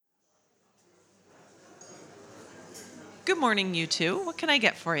Good morning, you two. What can I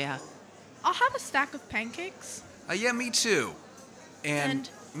get for you? I'll have a stack of pancakes. Yeah, me too. And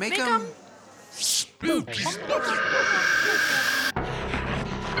make make them 'em spooky.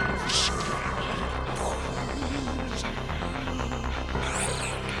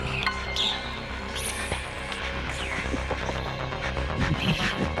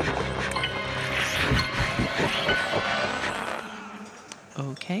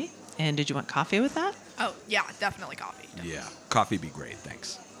 Okay. And did you want coffee with that? Oh, yeah, definitely coffee. Definitely. Yeah, coffee be great,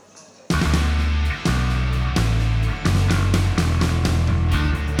 thanks.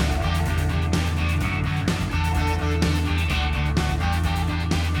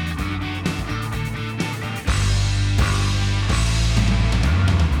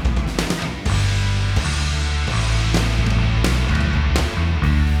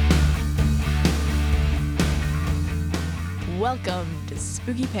 Welcome to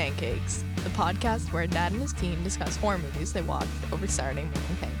Spooky Pancakes, the podcast where Dad and his teen discuss horror movies they watched over Saturday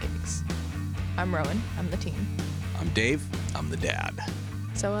morning pancakes. I'm Rowan, I'm the teen. I'm Dave, I'm the dad.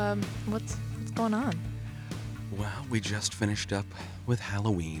 So, what's going on? Well, we just finished up with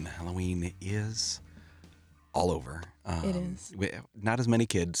Halloween. Halloween is all over. It is. Not as many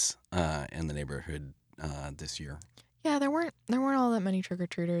kids in the neighborhood this year. Yeah, there weren't all that many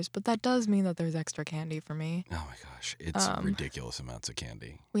trick-or-treaters, but that does mean that there's extra candy for me. Oh my gosh, it's ridiculous amounts of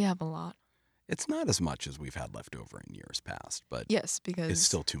candy. We have a lot. It's not as much as we've had left over in years past, but Yes, because it's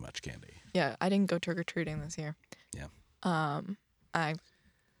still too much candy. Yeah, I didn't go trick-or-treating this year. Yeah. I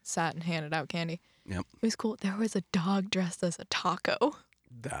sat and handed out candy. Yep. It was cool. There was a dog dressed as a taco.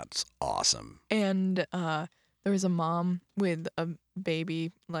 That's awesome. And there was a mom with a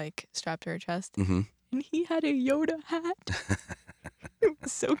baby, like, strapped to her chest. Mm-hmm. And he had a Yoda hat. It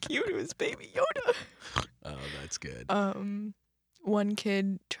was so cute. It was baby Yoda. Oh, that's good. One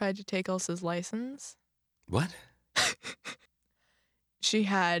kid tried to take Elsa's license. What? She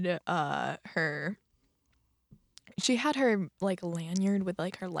had her like lanyard with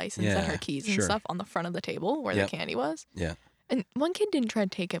like her license and her keys and stuff on the front of the table where the candy was. Yeah. And one kid didn't try to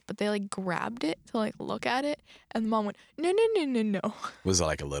take it, but they like grabbed it to like look at it, and the mom went, no. Was it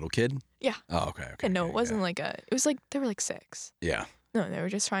like a little kid? Yeah. Oh, okay. And no, it wasn't like it was like, they were like 6. Yeah. No, they were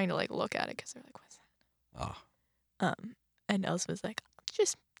just trying to like look at it because they were like, what's that? Oh. And Elsa was like,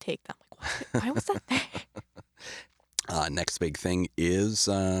 just take them. Like, why was that there? Next big thing is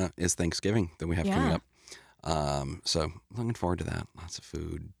Thanksgiving that we have coming up. So looking forward to that. Lots of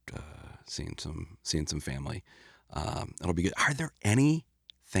food, seeing some family. It'll be good. Are there any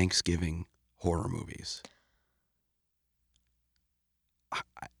Thanksgiving horror movies?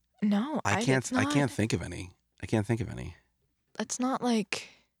 No, I can't think of any. It's not like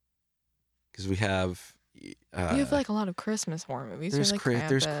because we have. You have like a lot of Christmas horror movies. There's like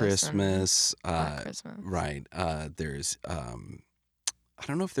there's Krampus Christmas. and Christmas. Right. There's I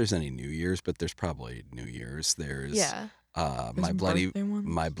don't know if there's any New Year's, but there's probably New Year's. There's My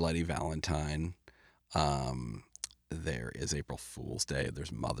Bloody Valentine. There is April Fool's Day. There's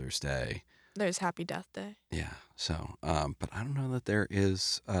Mother's Day. There's Happy Death Day. Yeah. So, but I don't know that there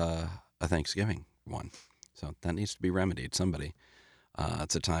is a Thanksgiving one. So that needs to be remedied. Somebody.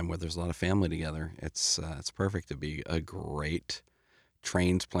 It's a time where there's a lot of family together. It's perfect to be a great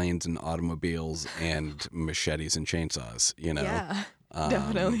trains, planes, and automobiles and machetes and chainsaws. You know. Yeah.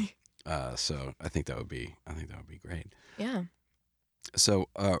 Definitely. So I think that would be great. Yeah. So,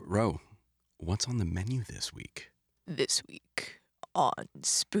 Ro, what's on the menu this week? This week on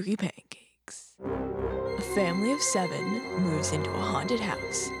Spooky Pancakes, a family of 7 moves into a haunted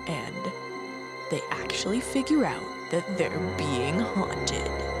house and they actually figure out that they're being haunted.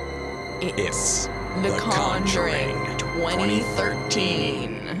 It's The Conjuring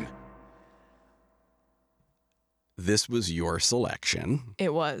 2013. This was your selection.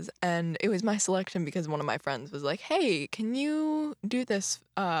 It was, and it was my selection because one of my friends was like, hey, can you do this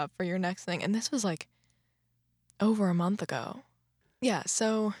for your next thing? And this was like over a month ago. Yeah,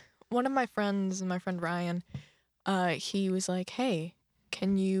 so one of my friends, my friend Ryan, he was like, hey,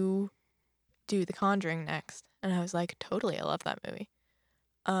 can you do The Conjuring next? And I was like, totally, I love that movie.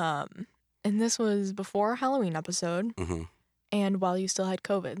 And this was before a Halloween episode, and while you still had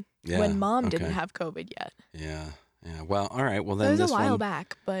COVID, when Mom didn't have COVID yet. Yeah. Well, all right. Well, then it was this a while one,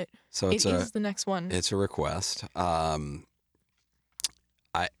 back, but so it is the next one. It's a request.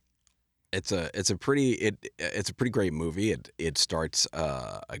 It's a pretty great movie. It starts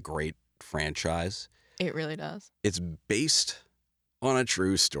a great franchise. It really does. It's based on a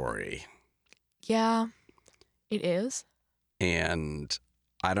true story. Yeah, it is. And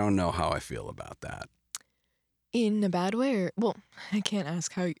I don't know how I feel about that. In a bad way, or well, I can't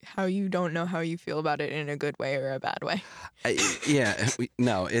ask how you don't know how you feel about it in a good way or a bad way.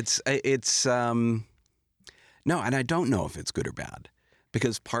 No, no, and I don't know if it's good or bad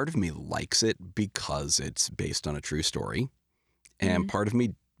because part of me likes it because it's based on a true story, and part of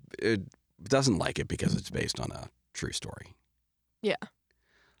me doesn't like it because it's based on a true story. Yeah.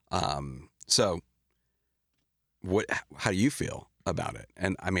 So how do you feel about it?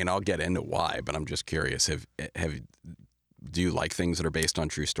 And I mean, I'll get into why, but I'm just curious. Do you like things that are based on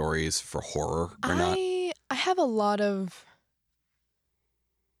true stories for horror or not? I have a lot of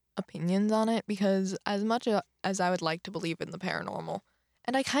opinions on it because as much as I would like to believe in the paranormal,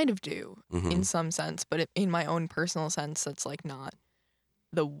 and I kind of do in some sense, but in my own personal sense, that's like not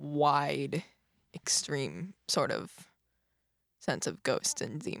the wide, extreme sort of sense of ghosts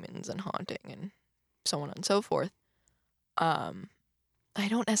and demons and haunting and so on and so forth. I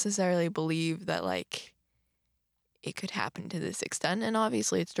don't necessarily believe that like it could happen to this extent, and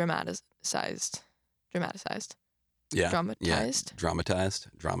obviously it's dramatized. Yeah. Dramatized? Dramatized?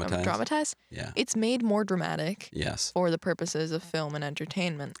 Yeah. It's made more dramatic Yes. for the purposes of film and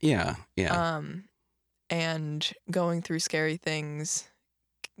entertainment. Yeah. And going through scary things,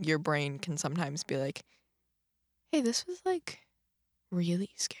 your brain can sometimes be like, hey, this was like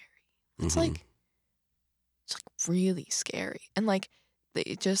really scary. It's like really scary. And like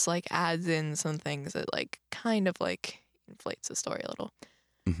it just like adds in some things that like kind of like inflates the story a little.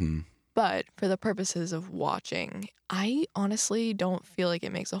 But for the purposes of watching, I honestly don't feel like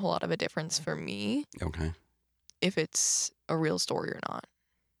it makes a whole lot of a difference for me. Okay. If it's a real story or not.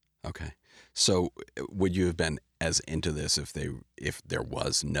 Okay. So would you have been as into this if there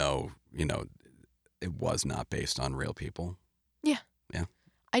was no, it was not based on real people? Yeah. Yeah.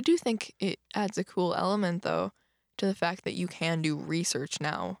 I do think it adds a cool element though to the fact that you can do research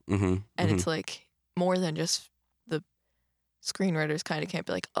now. And it's like more than just the screenwriters kind of can't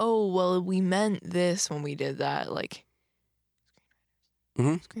be like, oh, well, we meant this when we did that. Like,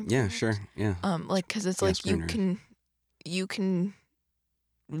 Yeah, sure. Yeah. Like, cause it's like you can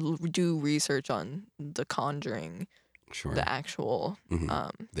do research on the Conjuring, Sure. the actual,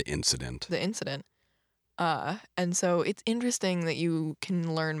 the incident. And so it's interesting that you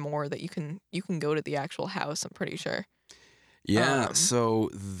can learn more, that you can go to the actual house, I'm pretty sure. Yeah, so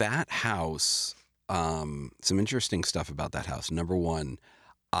that house, some interesting stuff about that house. Number one,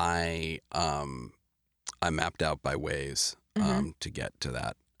 I mapped out by Waze to get to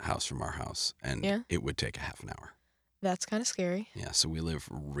that house from our house, and it would take a half an hour. That's kind of scary. Yeah, so we live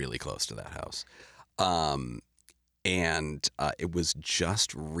really close to that house. And it was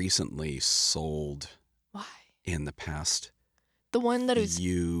just recently sold. Why? In the past the one that was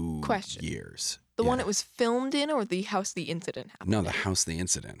few years. The one it was filmed in, or the house the incident happened No, the in? house the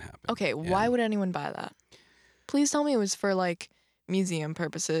incident happened. Okay, why would anyone buy that? Please tell me it was for like museum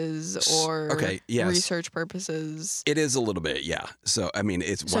purposes or research purposes. It is a little bit, yeah. So I mean,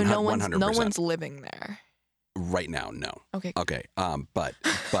 it's 100%. No one's living there right now. No. Okay. Okay. But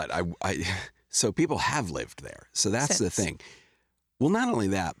I so people have lived there. So that's the thing. Well, not only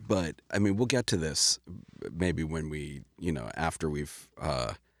that, but I mean, we'll get to this maybe when we, after we've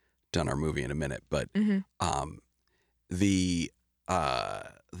done our movie in a minute. But the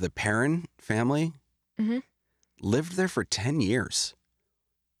Perrin family lived there for 10 years.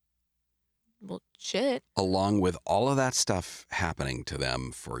 Well, shit. Along with all of that stuff happening to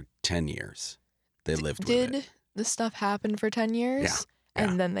them for 10 years, they lived with it. Did the stuff happen for 10 years? Yeah.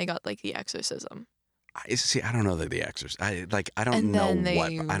 And then they got like the exorcism. I don't know that the exorcism. I don't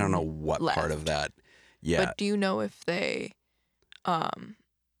know what left. Part of that. Yeah. But do you know if they,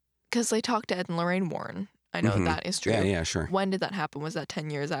 because they talked to Ed and Lorraine Warren. I know that is true. Yeah, sure. When did that happen? Was that 10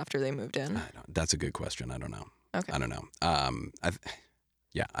 years after they moved in? That's a good question. I don't know. Okay. I don't know.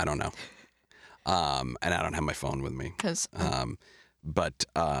 I don't know. And I don't have my phone with me. But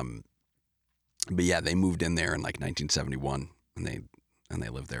yeah, they moved in there in like 1971, and they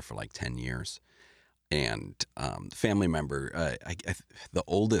lived there for like 10 years. And the family member, the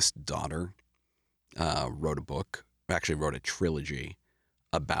oldest daughter, wrote a trilogy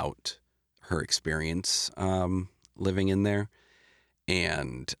about her experience living in there,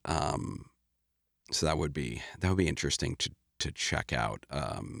 and so that would be interesting to check out.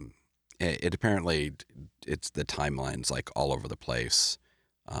 It apparently the timeline's like all over the place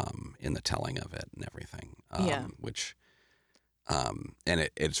in the telling of it and everything. Which. And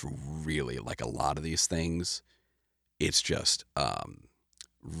it's really like a lot of these things. It's just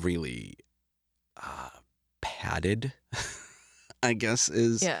really padded, I guess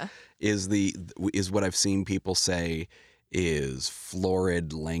is what I've seen people say. is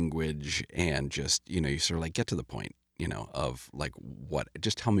florid language and just, you sort of like get to the point, of like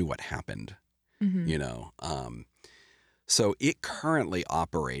just tell me what happened, Mm-hmm. So it currently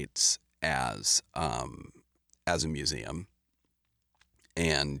operates as a museum,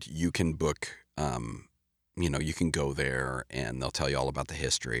 and you can book, you can go there and they'll tell you all about the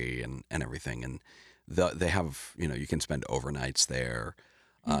history and everything. And they have, you can spend overnights there.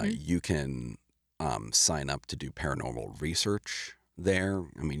 Mm-hmm. You can sign up to do paranormal research there.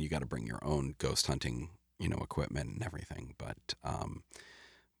 I mean, you got to bring your own ghost hunting, equipment and everything.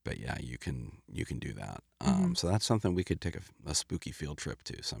 But yeah, you can do that. Mm-hmm. So that's something we could take a spooky field trip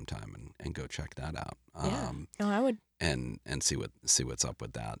to sometime and go check that out. Yeah. No, I would. And see what's up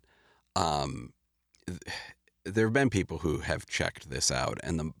with that. There have been people who have checked this out,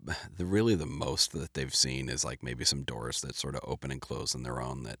 and the most that they've seen is like maybe some doors that sort of open and close on their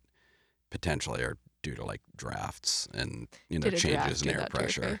own that potentially are due to like drafts and Did a changes draft in do air that to your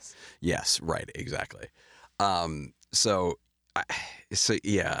pressure. face? Yes, right, exactly. So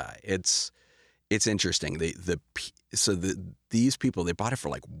yeah, it's interesting. These people, they bought it for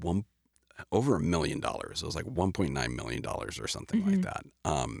like over $1 million. It was like $1.9 million or something like that.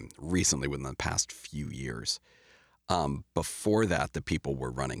 Recently, within the past few years. Before that, the people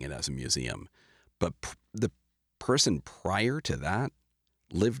were running it as a museum, but the person prior to that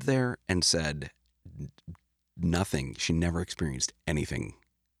lived there and said nothing. She never experienced anything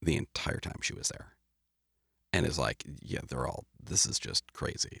the entire time she was there, and is like, yeah, this is just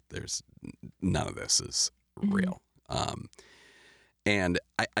crazy. There's none of this is real. And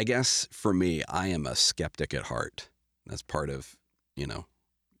I guess for me, I am a skeptic at heart. That's part of,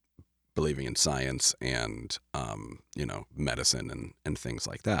 believing in science and, medicine and things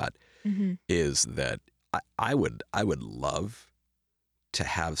like that, is that I would love to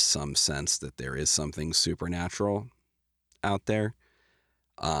have some sense that there is something supernatural out there.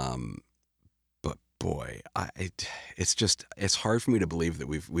 But boy, it's hard for me to believe that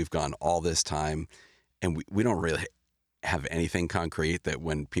we've gone all this time and we don't really have anything concrete, that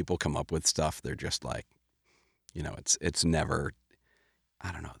when people come up with stuff, they're just like, it's never,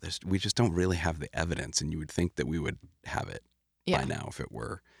 I don't know. We just don't really have the evidence, and you would think that we would have it by now if it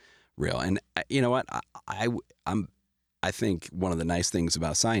were real. And you know what? I think one of the nice things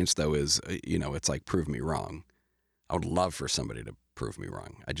about science, though, is it's like prove me wrong. I would love for somebody to prove me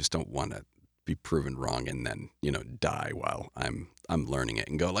wrong. I just don't want to be proven wrong and then die while I'm learning it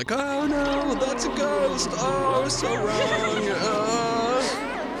and go like, oh no, that's a ghost. Oh, so wrong.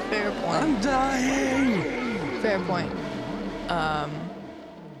 Fair point. I'm dying. Fair point.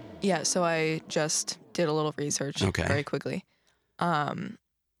 Yeah, so I just did a little research very quickly. I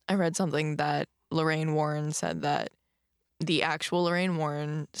read something that Lorraine Warren said, that the actual Lorraine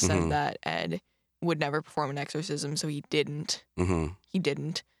Warren said that Ed would never perform an exorcism, so he didn't. He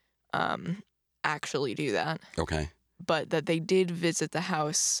didn't actually do that. Okay. But that they did visit the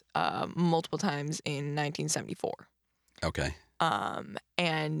house multiple times in 1974. Okay.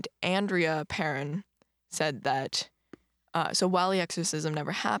 And Andrea Perrin said that, so while the exorcism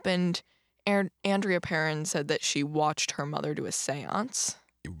never happened, Andrea Perrin said that she watched her mother do a seance.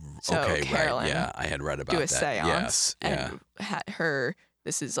 So okay, Carolyn right. Yeah, I had read about do a that. seance. Yes, yeah. And had her,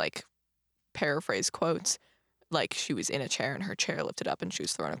 this is like paraphrase quotes, like she was in a chair and her chair lifted up and she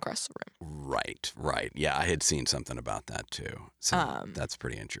was thrown across the room. Right. Yeah, I had seen something about that too. So that's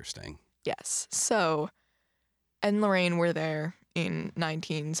pretty interesting. Yes. So Ed and Lorraine were there in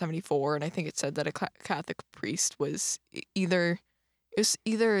 1974, and I think it said that a Catholic priest was either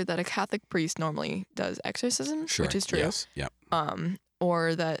that a Catholic priest normally does exorcism, which is true. Yes. Yep.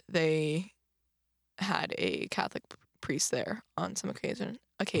 Or that they had a Catholic priest there on some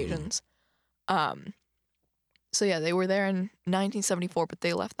occasions. So yeah, they were there in 1974, but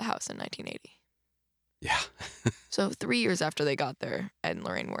they left the house in 1980. Yeah. So 3 years after they got there, Ed and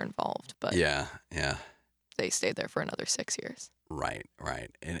Lorraine were involved, but yeah. they stayed there for another 6 years. Right.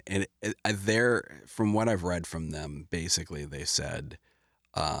 And they're, from what I've read from them, basically they said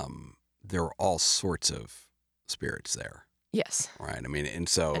there are all sorts of spirits there. Yes. Right. I mean, and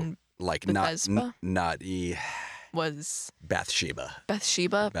so And like Bethesda was Bathsheba.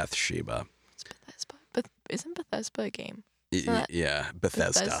 Bathsheba. It's Bethesda. But isn't Bethesda a game? Yeah,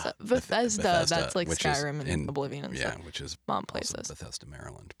 Bethesda. Bethesda. That's like which Skyrim is and Oblivion and stuff. Yeah, which is Mom plays also this. Bethesda,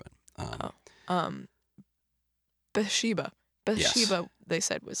 Maryland. But Bathsheba. Yes. They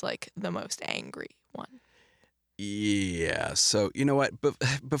said, was like the most angry one. Yeah. So you know what? But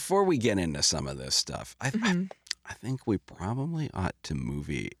before we get into some of this stuff, I think we probably ought to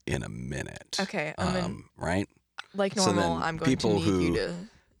movie in a minute. Okay. Right. Like So normal, then I'm going to need you to.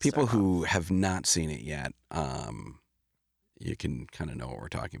 People start off. who have not seen it yet, you can kind of know what we're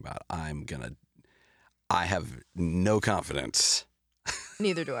talking about. I have no confidence.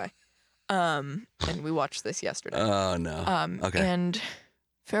 Neither do I. And we watched this yesterday. Oh no. Okay. And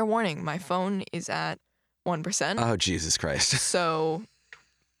fair warning, my phone is at 1%. Oh Jesus Christ. So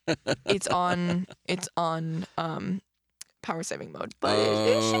it's on power saving mode, but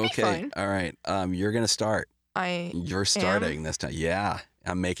it should be fine. All right. You're gonna start. You're starting this time. Yeah,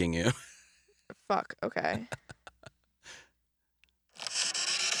 I'm making you. Fuck. Okay.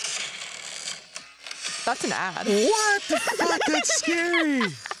 That's an ad. What the fuck? That's scary.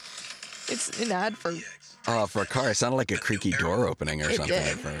 It's an ad for. Oh, for a car. It sounded like a creaky door opening or It something did.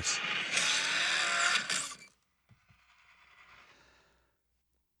 at first.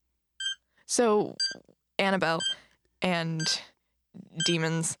 So, Annabelle and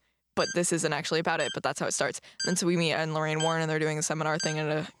demons, but this isn't actually about it, but that's how it starts. And so we meet Ed and Lorraine Warren, and they're doing a seminar thing at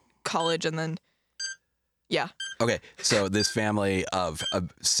a college, and then, yeah. Okay, so this family of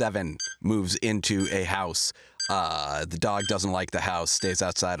 7 moves into a house. The dog doesn't like the house, stays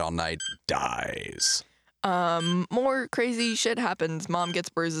outside all night, dies. More crazy shit happens. Mom gets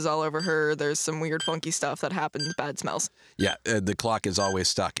bruises all over her. There's some weird funky stuff that happens. Bad smells. Yeah, the clock is always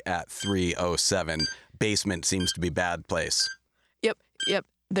stuck at 3:07. Basement seems to be bad place. Yep.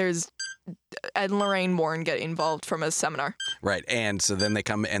 There's Ed and Lorraine Warren get involved from a seminar. Right, and so then they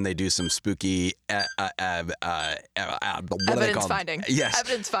come and they do some spooky what are they Evidence called? finding. Yes.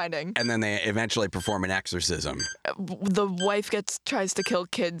 Evidence finding. And then they eventually perform an exorcism. The wife tries to kill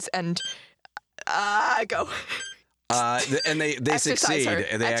kids and go. And they succeed. Her.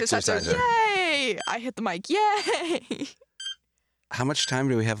 And they exorcise her. Yay! I hit the mic. Yay! How much time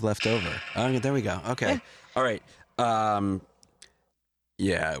do we have left over? Oh, there we go. Okay. Yeah. All right.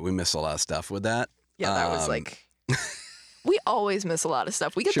 Yeah, we miss a lot of stuff with that. Yeah, that was like. We always miss a lot of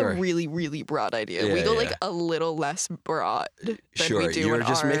stuff. We get Sure. the really, really broad idea. Yeah, we go yeah. like a little less broad than Sure, we do you were in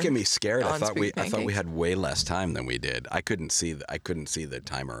just our making me scared. I thought we pancakes. had way less time than we did. I couldn't see the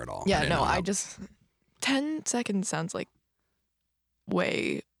timer at all. Yeah, didn't no, know I how- just 10 seconds sounds like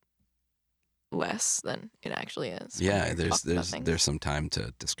way less than it actually is. when Yeah, we're talking about things. there's some time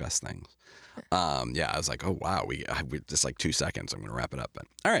to discuss things. Yeah, I was like, oh wow, we just like 2 seconds. I'm gonna wrap it up. But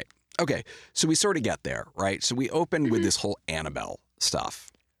all right, okay. So we sort of get there, right? So we open with this whole Annabelle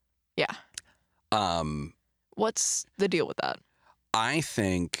stuff. Yeah. What's the deal with that? I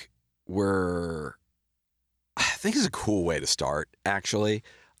think it's a cool way to start, actually.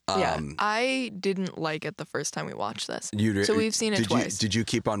 Yeah, I didn't like it the first time we watched this. So we've seen it did twice. Did you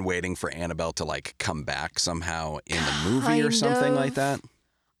keep on waiting for Annabelle to like come back somehow in the movie or Kind something like of. that?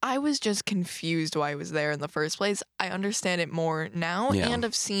 I was just confused why I was there in the first place. I understand it more now, Yeah. and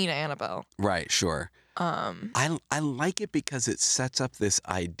I've seen Annabelle. Right, sure. I like it because it sets up this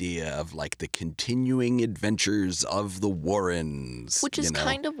idea of like the continuing adventures of the Warrens, Which is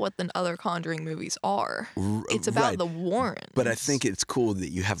kind of what the other Conjuring movies are. It's about right. the Warrens. But I think it's cool that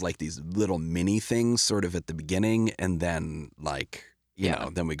you have like these little mini things sort of at the beginning, and then like you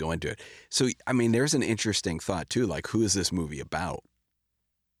know, then we go into it. So I mean, there's an interesting thought too. Like, who is this movie about?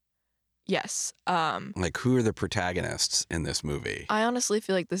 Yes. Like, who are the protagonists in this movie? I honestly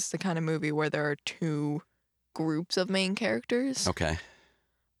feel like this is the kind of movie where there are 2 groups of main characters. Okay.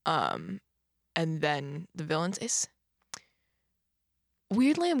 And then the villains is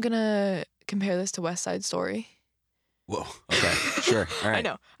weirdly, I'm gonna compare this to West Side Story. Whoa. Okay. Sure. All right.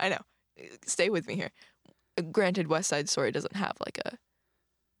 I know. Stay with me here. Granted, West Side Story doesn't have like a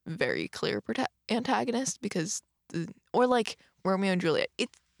very clear antagonist because, or like Romeo and Juliet.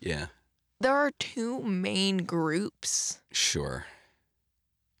 Yeah. There are 2 main groups, Sure.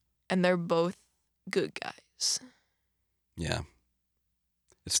 and they're both good guys. Yeah.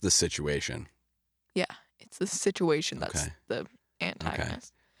 It's the situation. Yeah, it's the situation that's Okay. the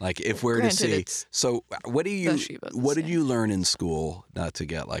antagonist. Like, if we're Granted, to see, it's so what do you especially about the what did same. you learn in school? Not to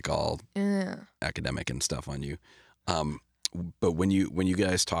get like all Yeah. academic and stuff on you, but when you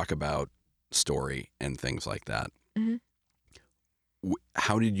guys talk about story and things like that, Mhm.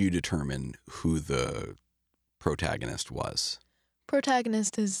 How did you determine who the protagonist was?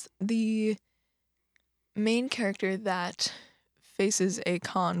 Protagonist is the main character that faces a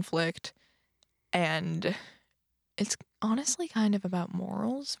conflict, and it's honestly kind of about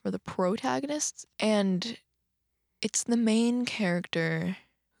morals for the protagonists, and it's the main character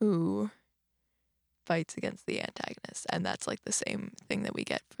who fights against the antagonist, and that's like the same thing that we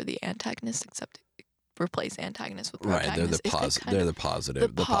get for the antagonist, except replace antagonist with Right, protagonist. they're the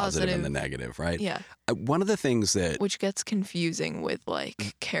positive, the positive and the negative, right? Yeah. One of the things that Which gets confusing with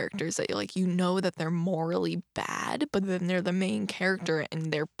like characters that like you know that they're morally bad, but then they're the main character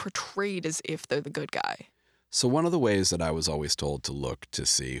and they're portrayed as if they're the good guy. So one of the ways that I was always told to look to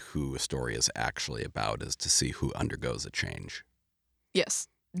see who a story is actually about is to see who undergoes a change. Yes.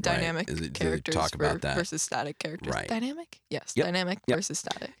 Dynamic Is it- characters talk about that. versus static characters. Right. Dynamic? Yes. Yep. Dynamic Yep. versus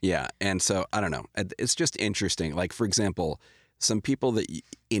static. Yeah, and so I don't know. It's just interesting. Like for example, some people that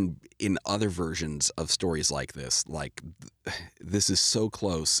in other versions of stories like this, this is so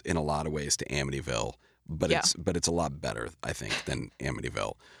close in a lot of ways to Amityville, but Yeah. it's a lot better, I think, than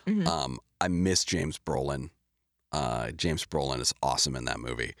Amityville. Mhm. I miss James Brolin. James Brolin is awesome in that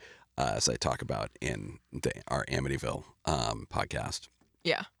movie, as I talk about in our Amityville podcast.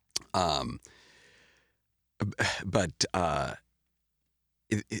 Yeah. But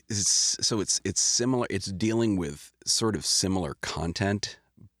it's similar. It's dealing with sort of similar content,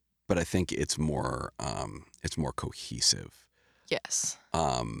 but I think it's more cohesive. Yes.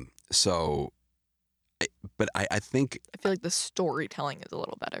 I think I feel like the storytelling is a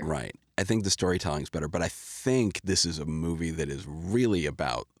little better. right. I think the storytelling's better, but I think this is a movie that is really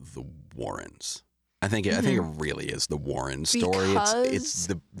about the Warrens. I think it really is the Warren story. Because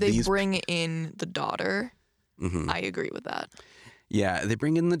they bring in the daughter. Mhm. I agree with that. Yeah, they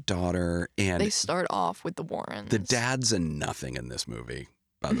bring in the daughter, and They start off with the Warrens. the dad's a nothing in this movie.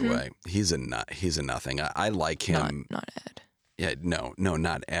 By the way, he's a nothing. I like him. Not Ed. Yeah, no,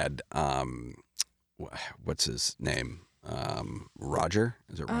 not Ed. What's his name? Roger.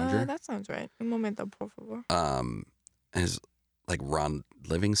 Is it Roger? That sounds right. Un momento, por favor. His like Ron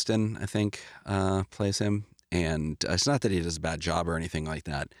Livingston, I think, plays him, and it's not that he does a bad job or anything like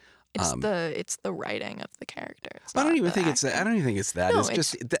that. It's the writing of the character. I don't even think it's that. I don't even think it's that. No, it's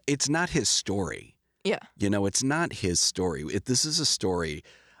just it's not his story. Yeah. It's not his story. This is a story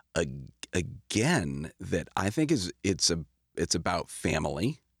again that I think it's about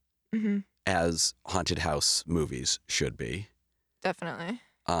family, as haunted house movies should be. Definitely.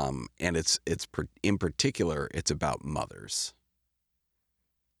 And it's in particular it's about mothers,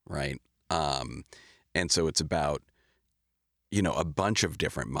 right? And so it's about a bunch of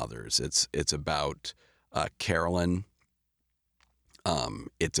different mothers. It's about Carolyn.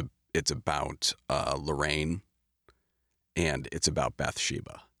 It's about Lorraine, and it's about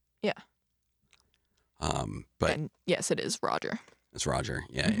Bathsheba. Yeah. But and yes, it is Roger. it's Roger.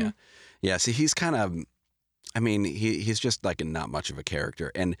 Yeah. Yeah. See, he's kind of, he's just like not much of a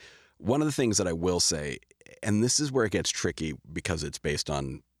character. And one of the things that I will say, and this is where it gets tricky because it's based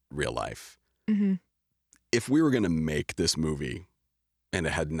on real life. Mm-hmm. If we were going to make this movie and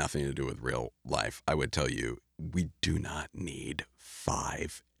it had nothing to do with real life, I would tell you, we do not need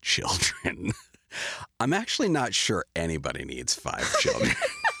 5 children. I'm actually not sure anybody needs 5 children.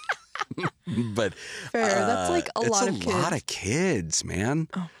 But Fair. That's like a lot of kids. It's a lot of kids, man.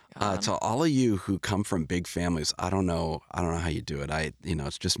 Oh my God. To all of you who come from big families, I don't know how you do it.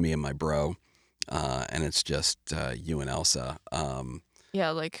 It's just me and my bro, and it's just you and Elsa.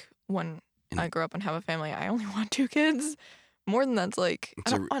 Yeah, like when I grow up and have a family, I only want 2 kids. More than that's like, I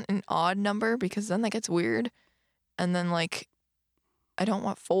don't want an odd number because then that gets weird. And then like, I don't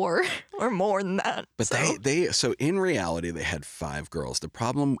want 4 or more than that. But so in reality, they had 5 girls. The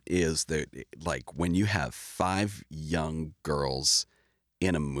problem is that like when you have 5 young girls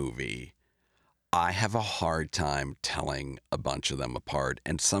in a movie, I have a hard time telling a bunch of them apart.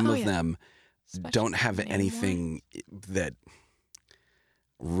 And some of them don't have anything that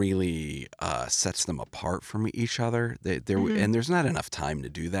really sets them apart from each other. And there's not enough time to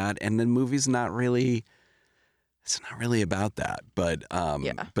do that. And the movie's not really, it's not really about that. But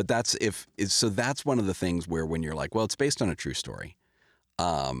but that's so that's one of the things where when you're like, well, it's based on a true story.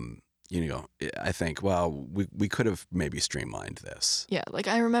 I think, well, we could have maybe streamlined this. Yeah, like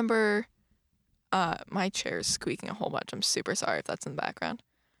I remember my chair's squeaking a whole bunch. I'm super sorry if that's in the background.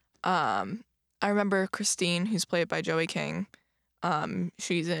 I remember Christine, who's played by Joey King.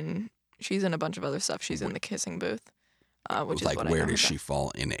 She's in a bunch of other stuff. She's in The Kissing Booth, which like is what where I know does her she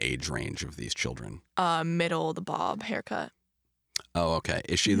fall in age range of these children? Middle, the bob haircut. Oh, okay.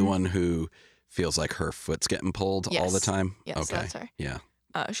 Is she the one who feels like her foot's getting pulled all the time? Yes, okay. that's her. Yeah.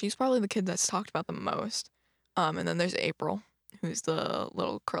 She's probably the kid that's talked about the most. And then there's April, who's the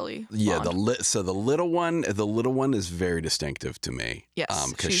little curly blonde. Yeah, the little one is very distinctive to me. Yes,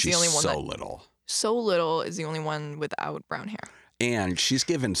 because she's the only one so little. So little is the only one without brown hair. And she's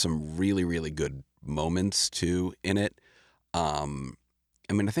given some really, really good moments too in it. I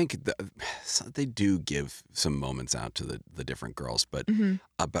think they do give some moments out to the different girls, but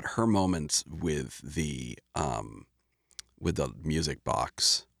her moments with the music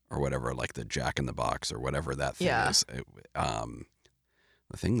box or whatever, like the Jack in the Box or whatever that thing is, the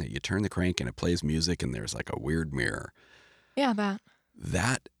thing that you turn the crank and it plays music and there's like a weird mirror. Yeah,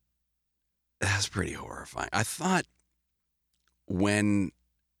 that. That's pretty horrifying. I thought when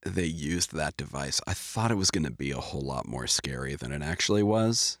they used that device, I thought it was going to be a whole lot more scary than it actually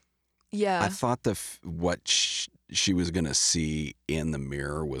was. I Yeah. thought what she was going to see in the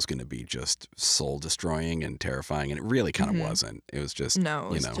mirror was going to be just soul destroying and terrifying, and it really kind of Mhm. wasn't. It was just, No,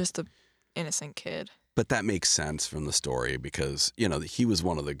 it was just a innocent kid. But that makes sense from the story because, he was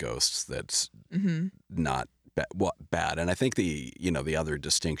one of the ghosts that's Mm-hmm. not bad. And I think the other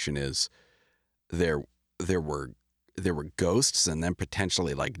distinction is there were ghosts and then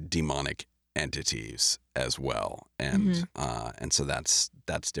potentially like demonic entities as well. And and so that's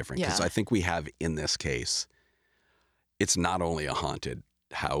different because Yeah. I think we have in this case, it's not only a haunted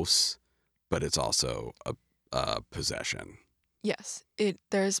house, but it's also a possession. Yes,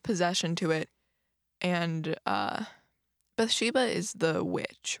 there's possession to it, and Bathsheba is the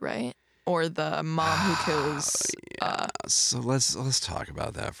witch, right? Or the mom who kills. Yeah. So let's talk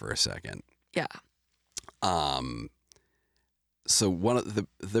about that for a second. Yeah. So one of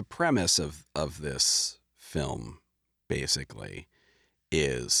the premise of this film basically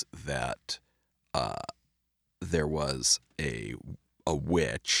is that there was a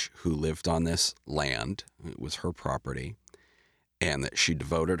witch who lived on this land. It was her property, and that she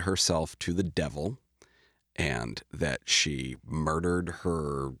devoted herself to the devil, and that she murdered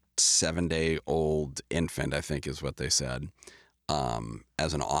her 7-day-old infant, I think is what they said,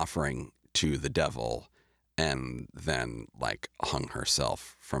 as an offering to the devil, and then like hung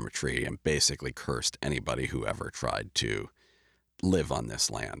herself from a tree and basically cursed anybody who ever tried to live on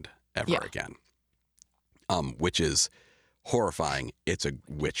this land ever again. Which is horrifying. It's a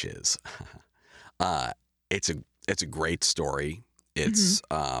witches. It's a great story. It's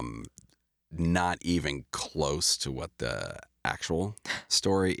not even close to what the actual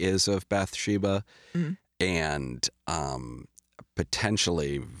story is of Bathsheba, and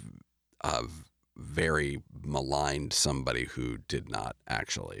potentially very maligned somebody who did not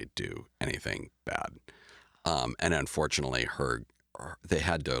actually do anything bad. And unfortunately, they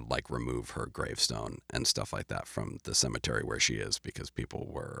had to like remove her gravestone and stuff like that from the cemetery where she is because people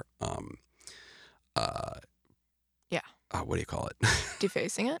were what do you call it?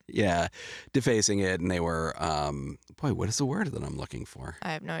 Defacing it? Yeah, defacing it, and they were boy, what is the word that I'm looking for?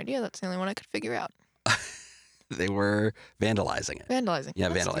 I have no idea. That's the only one I could figure out. They were vandalizing it. Vandalizing. Yeah,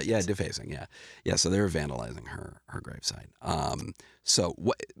 That's vandalizing. Yeah, defacing. Yeah, yeah. So they were vandalizing her gravesite. So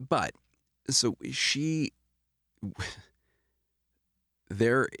what? But so she,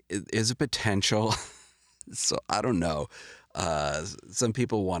 there is a potential. So I don't know. Some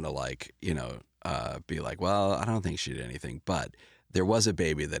people want to be like, well, I don't think she did anything, but there was a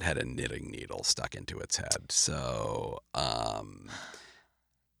baby that had a knitting needle stuck into its head. So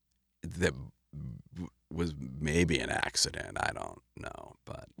that was maybe an accident. I don't know,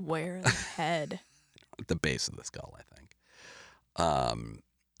 but Where in the head? at the base of the skull, I think.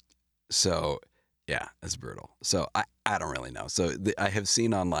 So yeah, it's brutal. So I don't really know. So I have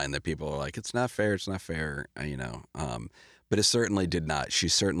seen online that people are like, it's not fair. It's not fair. But it certainly did not. She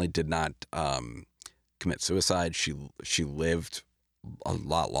certainly did not commit suicide. She lived a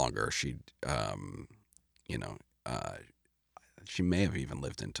lot longer. She may have even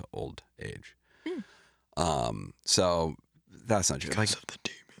lived into old age. So that's not true. Because of the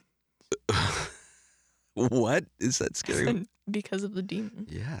demon. What is that scary? Because of the demon.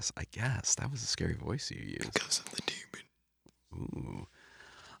 Yes, I guess that was a scary voice you used. Because of the demon.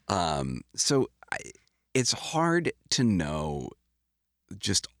 Ooh. So it's hard to know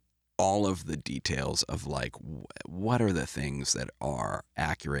just all of the details of like what are the things that are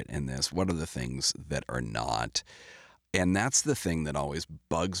accurate in this, what are the things that are not. And that's the thing that always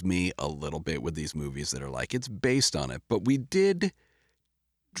bugs me a little bit with these movies that are like, it's based on it, but we did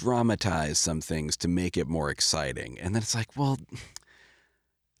dramatize some things to make it more exciting. And then it's like, well,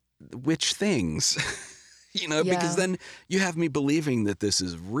 which things? Because then you have me believing that this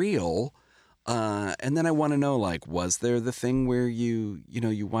is real. And then I want to know, like, was there the thing where you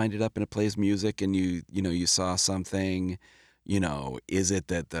wind it up and it plays music and you saw something, is it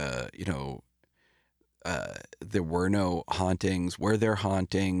that there were no hauntings? Were there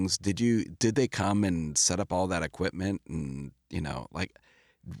hauntings? Did they come and set up all that equipment? And,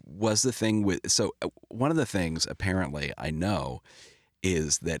 was the thing so one of the things apparently I know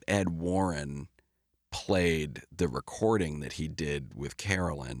is that Ed Warren played the recording that he did with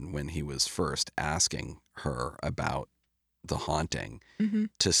Carolyn when he was first asking her about the haunting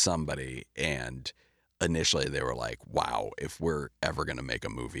to somebody. And initially they were like, wow, if we're ever going to make a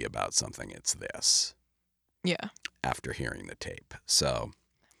movie about something, it's this. Yeah. After hearing the tape. So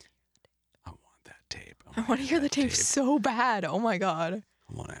I want that tape. I want to hear the tape so bad. Oh my God.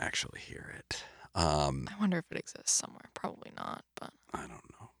 I want to actually hear it. I wonder if it exists somewhere. Probably not, but I don't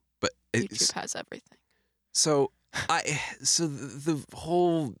know. But YouTube has everything. So the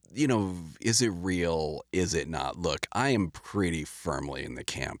whole, is it real? Is it not? Look, I am pretty firmly in the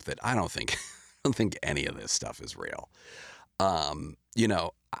camp that I don't think any of this stuff is real.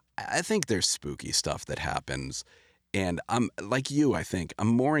 I think there's spooky stuff that happens, and I'm like you. I think I'm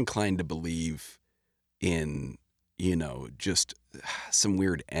more inclined to believe in, just some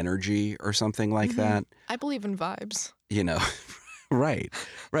weird energy or something like that. I believe in vibes. Right.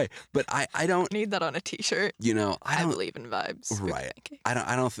 But I don't Need that on a T-shirt. I don't believe in vibes. Spooky right. pancakes.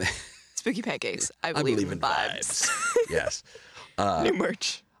 I don't think Spooky pancakes. I believe in vibes. Yes. New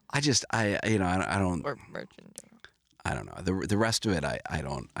merch. I don't Or merch in general. I don't know. The rest of it, I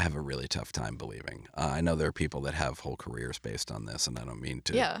have a really tough time believing. I know there are people that have whole careers based on this, and I don't mean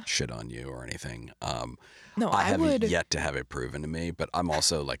to shit on you or anything. No, I haven't would... yet to have it proven to me, but I'm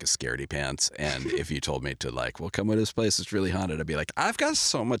also like a scaredy pants. And if you told me to well, come to this place, it's really haunted, I'd be like, I've got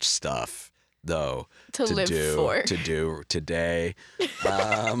so much stuff though to live to do today.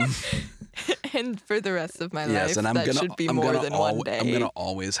 And for the rest of my yes, life, and that should be more than one day. I'm gonna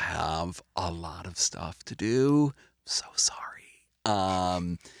always have a lot of stuff to do. So sorry.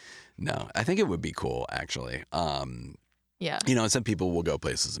 No, I think it would be cool actually. Yeah. Some people will go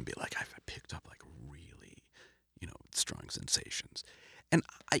places and be like, I've picked up like really, strong sensations. And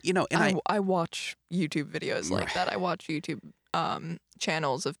I watch YouTube videos like that. I watch YouTube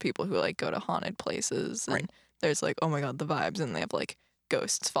channels of people who like go to haunted places, and there's like, oh my God, the vibes, and they have like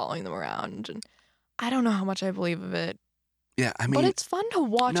ghosts following them around, and I don't know how much I believe of it. Yeah, I mean, but it's fun to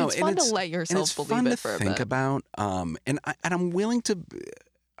watch. It's fun to let yourself believe it for a bit. It's fun to think about. And I'm willing to,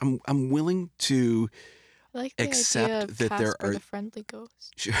 I'm willing to like the accept idea of that Casper there are the friendly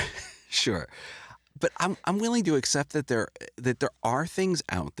ghost. Sure, but I'm willing to accept that there are things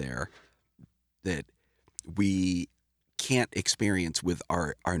out there that we can't experience with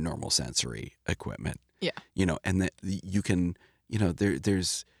our normal sensory equipment. Yeah. And that you can,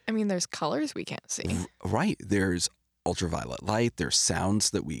 there's. I mean, there's colors we can't see. Right. There's ultraviolet light. There's sounds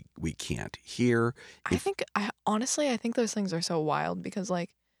that we can't hear. I honestly think those things are so wild because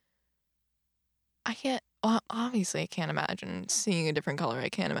like I can't imagine seeing a different color. I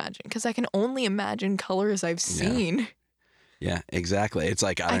can't imagine because I can only imagine colors I've seen. Yeah, exactly. It's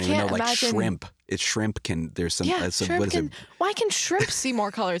like, I don't even know, like shrimp. It's shrimp can, there's some, why can shrimp see more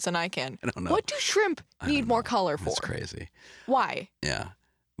colors than I can? I don't know. What do shrimp need more color for? That's crazy. Why? Yeah.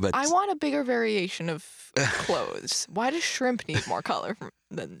 But I want a bigger variation of clothes. Why does shrimp need more color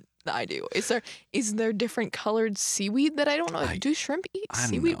than I do? Is there different colored seaweed that I don't know? Do shrimp eat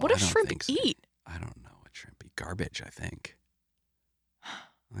seaweed? What does shrimp eat? I don't know what shrimp eat. Garbage, I think.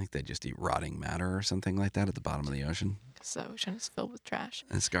 I think they just eat rotting matter or something like that at the bottom of the ocean. Because the ocean is filled with trash.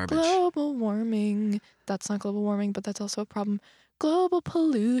 It's garbage. Global warming. That's not global warming, but that's also a problem. Global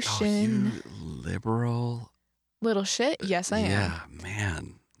pollution. Oh, you liberal. Little shit? Yes, I am. Yeah,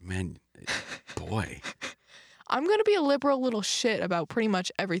 man, boy. I'm going to be a liberal little shit about pretty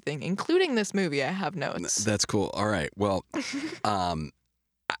much everything, including this movie. I have notes. That's cool. All right. Well,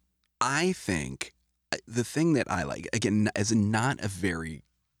 I think the thing that I like, again, as a not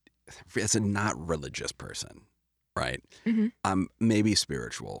religious person, right? Mm-hmm. I'm maybe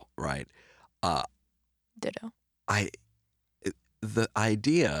spiritual, right? Ditto. The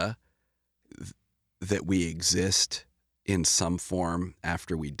idea that we exist in some form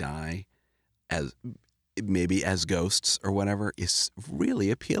after we die, as maybe as ghosts or whatever, is really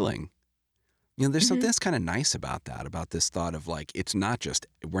appealing. There's something that's kind of nice about that, about this thought of like,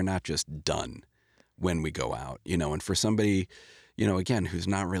 we're not just done when we go out, and for somebody, again, who's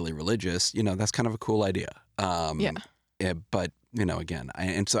not really religious, that's kind of a cool idea. But, again,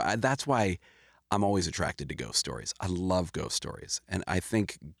 that's why I'm always attracted to ghost stories. I love ghost stories. And I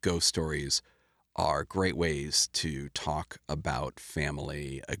think ghost stories are great ways to talk about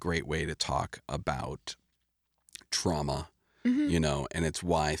family, a great way to talk about trauma, and it's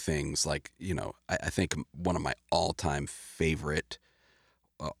why things like, I think one of my all-time favorite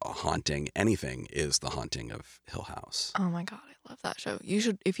haunting anything is The Haunting of Hill House. Oh my God, I love that show. You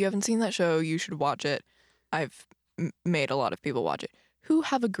should, if you haven't seen that show, you should watch it. I've made a lot of people watch it who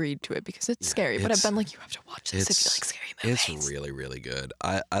have agreed to it because it's scary, but I've been like, you have to watch this if you like scary movies. It's really, really good.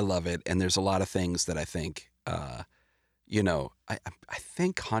 I love it. And there's a lot of things that I think, I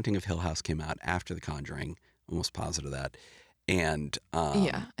think Haunting of Hill House came out after The Conjuring. Almost positive of that. And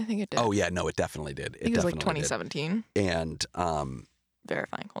yeah, I think it did. Oh yeah, no, it definitely did. It was like 2017. Did. And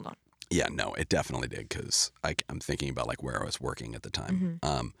verifying. Hold on. Yeah, no, it definitely did because I'm thinking about like where I was working at the time.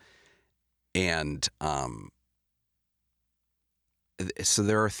 So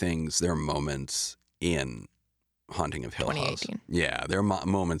there are moments in Haunting of Hill House. 2018. Yeah, there are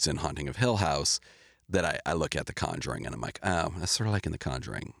moments in Haunting of Hill House that I look at The Conjuring and I'm like, oh, that's sort of like in The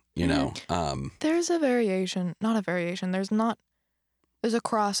Conjuring, you know? There's a variation, not a variation. There's a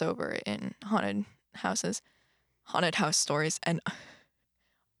crossover in haunted house stories. And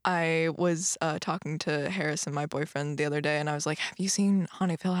I was talking to Harrison, my boyfriend, the other day, and I was like, have you seen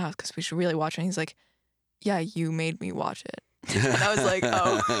Haunting of Hill House? Because we should really watch it. And he's like, yeah, you made me watch it. And I was like,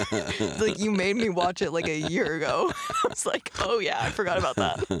 oh, like you made me watch it like a year ago. I was like, oh yeah, I forgot about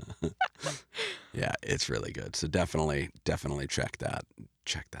that. Yeah, it's really good. So definitely check that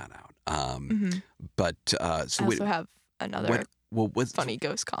out. But so I also have another what's funny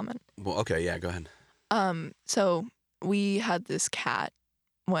ghost comment. Well, okay, yeah, go ahead. So we had this cat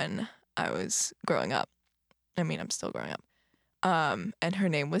when I was growing up. I mean, I'm still growing up. And her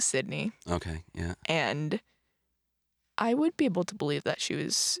name was Sydney. Okay, yeah. And I would be able to believe that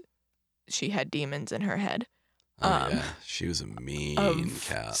she had demons in her head. Oh yeah, she was a mean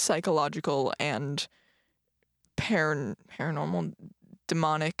cat. Psychological and paranormal,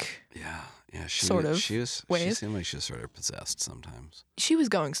 demonic. Yeah. She seemed like she was sort of possessed sometimes. She was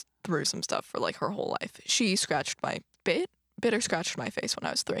going through some stuff for like her whole life. She bit or scratched my face when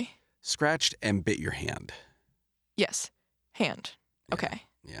I was 3. Scratched and bit your hand. Yes, hand. Yeah. Okay.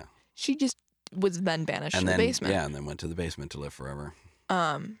 Yeah. She just was then banished to the basement. Yeah, and then went to the basement to live forever.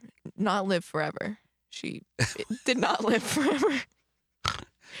 Not live forever. She did not live forever.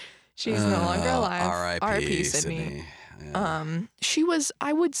 She's no longer alive. R.I.P. Sydney. Yeah.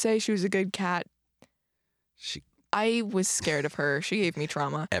 I would say she was a good cat. I was scared of her. She gave me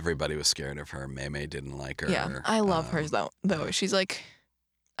trauma. Everybody was scared of her. May didn't like her. Yeah, I love her though. She's like,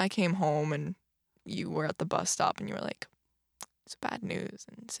 I came home and you were at the bus stop and you were like, it's bad news,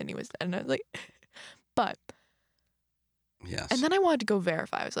 and Sydney was dead. And I was like, but. Yes. And then I wanted to go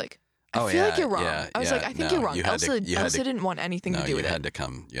verify. I was like, I feel like you're wrong. I was like, I think you're wrong. Elsa didn't want anything to do with it. You had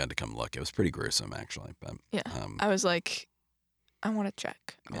to come look. It was pretty gruesome, actually. But yeah, I was like, I want to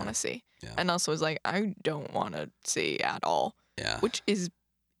check. I want to see. Yeah. And Elsa was like, I don't want to see at all. Yeah. Which is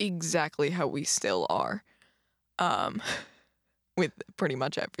exactly how we still are, with pretty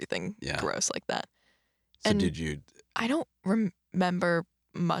much everything gross like that. So did you? I don't remember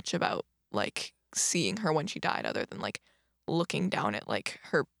much about like seeing her when she died, other than like looking down at like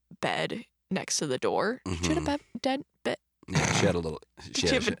her bed next to the door. Mm-hmm. She had a dead bed. Yeah, she had a little.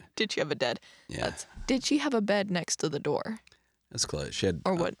 Did she have a dead? Yeah. Did she have a bed next to the door? That's close. She had.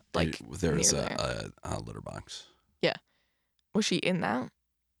 Or what? Like there was a litter box. Yeah. Was she in that?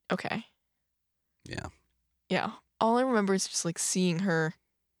 Okay. Yeah. Yeah. All I remember is just like seeing her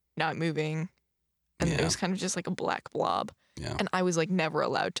not moving, and it was kind of just like a black blob. Yeah. And I was like never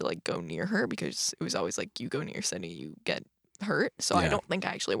allowed to like go near her because it was always like, you go near Sydney, you get hurt. So I don't think I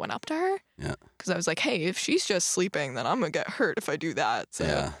actually went up to her. Yeah. Because I was like, hey, if she's just sleeping, then I'm gonna get hurt if I do that.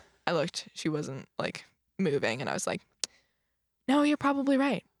 So I looked, she wasn't like moving, and I was like, no, you're probably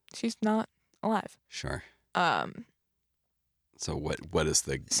right. She's not alive. Sure. So what is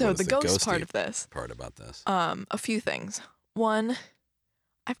the ghost part of this? Part about this? A few things. One,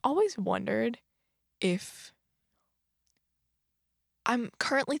 I've always wondered if I'm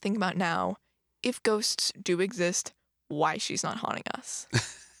currently thinking about now, if ghosts do exist, why she's not haunting us.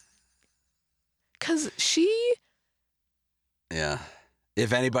 'Cause she... Yeah.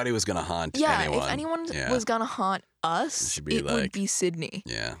 If anybody was going to haunt anyone. If anyone was going to haunt us, it would be Sydney.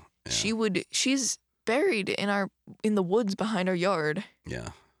 Yeah. She's buried in the woods behind our yard. Yeah.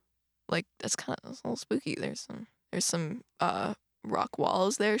 Like, that's a little spooky. There's some rock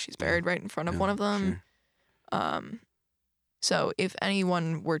walls there. She's buried right in front of one of them. Sure. So if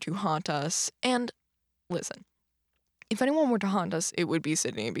anyone were to haunt us, and listen, if anyone were to haunt us, it would be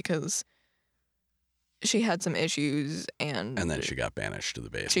Sydney, because she had some issues, and then she got banished to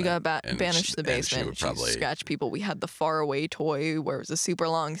the basement. She got banished to the basement. She scratched people. We had the far away toy where it was a super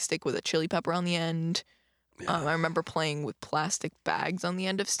long stick with a chili pepper on the end. Yeah. I remember playing with plastic bags on the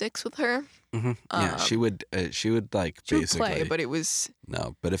end of sticks with her. Mm-hmm. Yeah, she would like basically play, but it was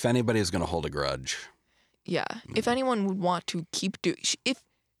no. But if anybody is going to hold a grudge, if anyone would want to if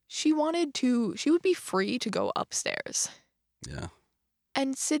she wanted to, she would be free to go upstairs. Yeah.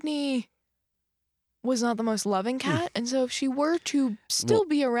 And Sydney was not the most loving cat, and so if she were to still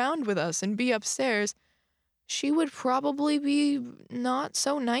be around with us and be upstairs, she would probably be not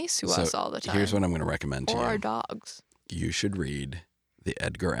so nice to us all the time. Here's what I'm going to recommend to you. Or our dogs. You should read the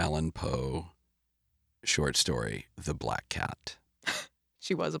Edgar Allan Poe short story, The Black Cat.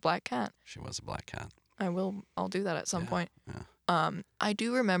 She was a black cat. She was a black cat. I'll do that at some point. Yeah. I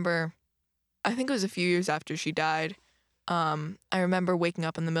do remember, I think it was a few years after she died, I remember waking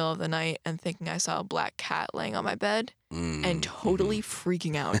up in the middle of the night and thinking I saw a black cat laying on my bed and totally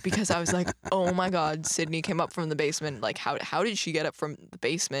freaking out because I was like, oh my God, Sydney came up from the basement. Like, how did she get up from the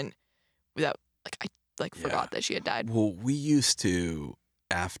basement without, like, I forgot that she had died. Well, we used to,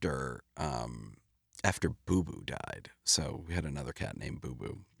 after Boo Boo died, so we had another cat named Boo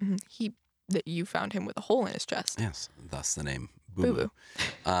Boo. That you found him with a hole in his chest. Yes, thus the name Boo Boo Boo.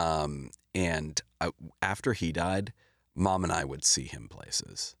 Boo. And after he died, Mom and I would see him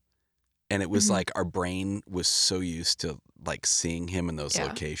places. And it was like our brain was so used to like seeing him in those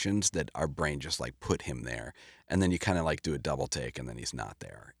locations that our brain just like put him there. And then you kind of like do a double take and then he's not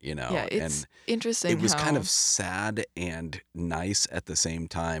there, you know? Yeah, it's and interesting. It was kind of sad and nice at the same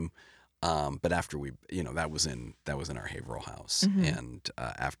time. But after we, you know, that was in our Haverhill house. And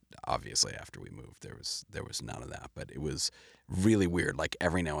obviously after we moved, there was none of that. But it was really weird. Like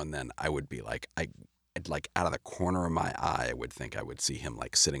every now and then I would be like, like out of the corner of my eye, I would think I would see him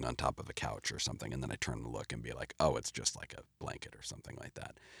like sitting on top of a couch or something. And then I turn to look and be like, oh, it's just like a blanket or something like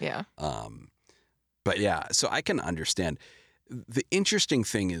that. Yeah. But yeah, so I can understand. The interesting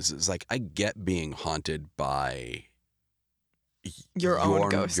thing is like, I get being haunted by your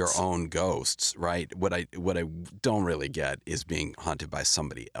own ghosts, right? What I don't really get is being haunted by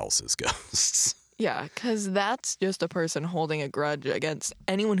somebody else's ghosts. Yeah, because that's just a person holding a grudge against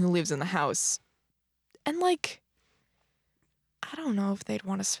anyone who lives in the house. And, like, I don't know if they'd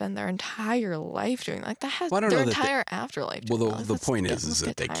want to spend their entire life doing like that. Has their entire afterlife. Well, the point is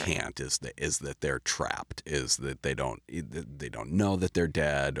that they can't. Is that they're trapped. Is that they don't know that they're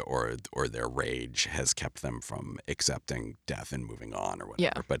dead, or their rage has kept them from accepting death and moving on, or whatever.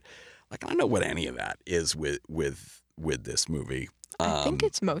 Yeah. But like, I don't know what any of that is with this movie. I think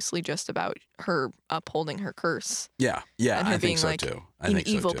it's mostly just about her upholding her curse. Yeah, and her I being think so like too. an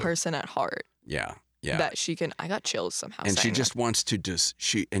evil person at heart. Yeah. That she can. I got chills somehow. And she just wants to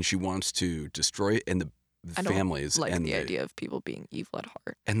she wants to destroy the families. I don't like and the idea of people being evil at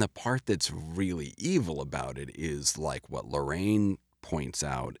heart. And the part that's really evil about it is like what Lorraine points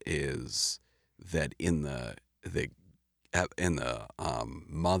out is that in the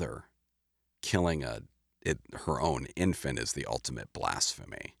mother killing her own infant is the ultimate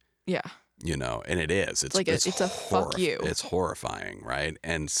blasphemy. Yeah. You know, and it is. It's like it's a fuck you. It's horrifying, right?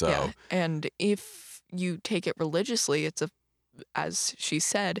 And so, yeah. And if you take it religiously, it's as she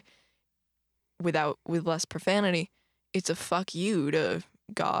said, with less profanity, it's a fuck you to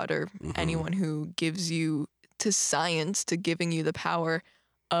God or anyone who gives you to science, to giving you the power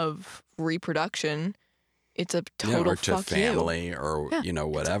of reproduction. It's a total or to fuck family you. Or you know,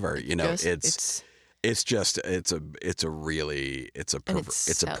 whatever. It's a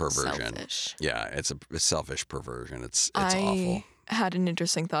perversion. Selfish. Yeah, it's a selfish perversion. It's I awful. Had an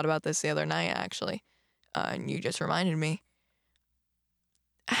interesting thought about this the other night, actually, and you just reminded me.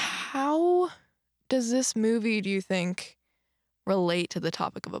 How does this movie, do you think, relate to the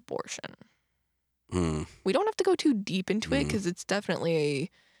topic of abortion? We don't have to go too deep into it because it's definitely a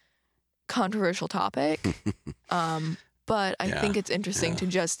controversial topic. But I think it's interesting to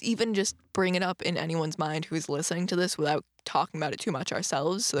just bring it up in anyone's mind who's listening to this without talking about it too much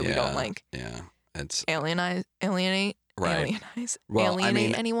ourselves, so that we don't alienate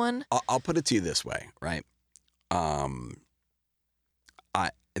anyone. I'll put it to you this way, right?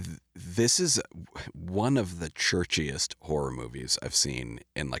 This is one of the churchiest horror movies I've seen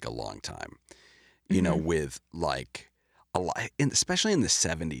in like a long time. You know, with like a lot, especially in the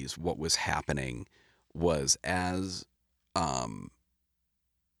 70s, what was happening was as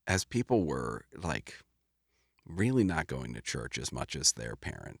people were like really not going to church as much as their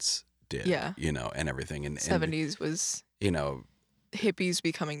parents did, you know, and everything. And 70s was, you know, hippies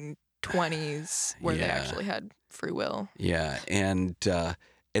becoming 20s where they actually had free will. Yeah. And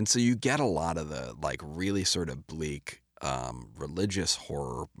so you get a lot of the like really sort of bleak religious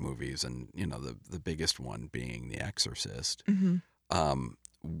horror movies, and you know, the biggest one being The Exorcist,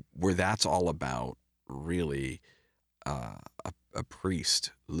 where that's all about really a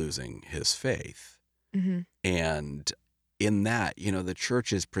priest losing his faith. And in that, you know, the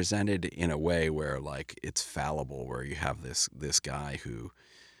church is presented in a way where like it's fallible, where you have this guy who,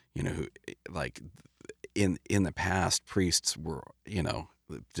 you know, who like in the past, priests were, you know,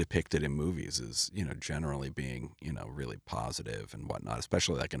 depicted in movies as, you know, generally being, you know, really positive and whatnot,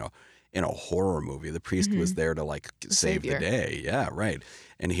 especially like in a horror movie, the priest was there to like save the day. Yeah, right.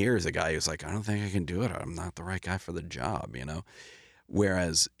 And here's a guy who's like, I don't think I can do it. I'm not the right guy for the job, you know?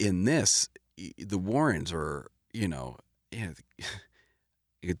 Whereas in this, the Warrens are, you know,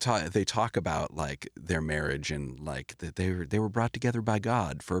 they talk about like their marriage and like that they were brought together by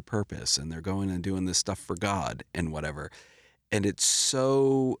God for a purpose, and they're going and doing this stuff for God and whatever. And it's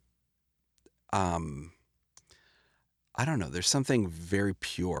so, I don't know. There's something very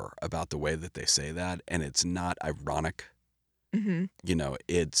pure about the way that they say that, and it's not ironic. Mm-hmm. You know,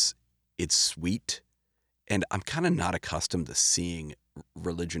 it's sweet, and I'm kind of not accustomed to seeing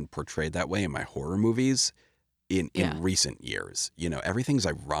religion portrayed that way in my horror movies in recent years. You know, everything's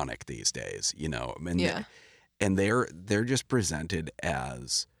ironic these days. You know, and they're just presented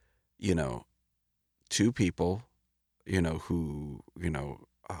as, you know, two people, you know, who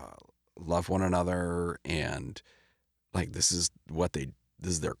love one another, and like this is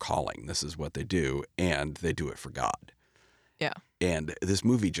their calling. This is what they do, and they do it for God. Yeah. And this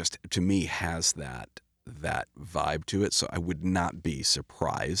movie just, to me, has that vibe to it. So I would not be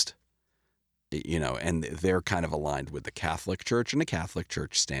surprised, you know, and they're kind of aligned with the Catholic Church, and the Catholic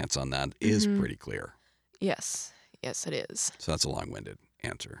Church stance on that is pretty clear. Yes. Yes, it is. So that's a long-winded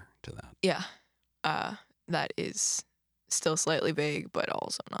answer to that. Yeah. That is still slightly vague, but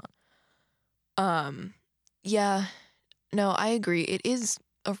also not. Yeah. No, I agree. It is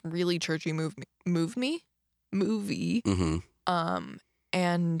a really churchy movie. Mm-hmm.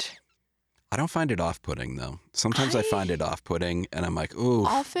 And I don't find it off-putting, though. Sometimes I find it off-putting, and I'm like, ooh,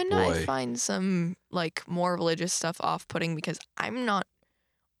 often boy. I find some like more religious stuff off-putting because I'm not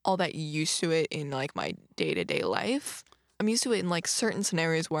all that used to it in like my day-to-day life. I'm used to it in like certain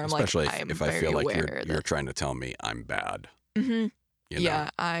scenarios where I'm especially like, I'm if I very feel like aware you're trying to tell me I'm bad. Mm-hmm. You know?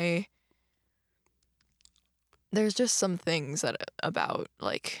 Yeah, there's just some things that about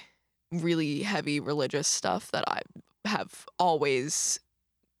like really heavy religious stuff that I have always,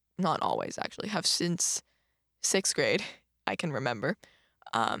 not always actually, have since 6th grade, I can remember,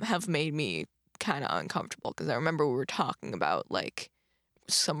 have made me kind of uncomfortable because I remember we were talking about like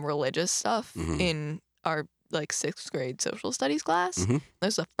some religious stuff in our like 6th grade social studies class. Mm-hmm. That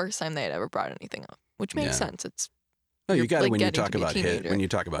was the first time they had ever brought anything up, which makes sense. It's no, you got to like, when you getting talk to be a about teenager. when you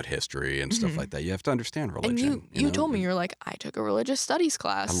talk about history and stuff like that, you have to understand religion. And you told me, you're like, I took a religious studies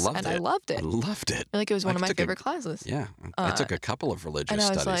class, I loved it. I loved it. like it was one of my favorite classes. Yeah, I took a couple of religious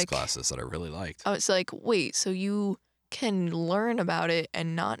studies like, classes that I really liked. I was like, wait, so you can learn about it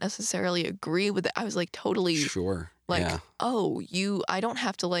and not necessarily agree with it? I was like, totally sure. Like, yeah. oh, I don't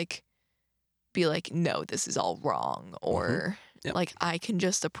have to like be like, no, this is all wrong, or Yep. like I can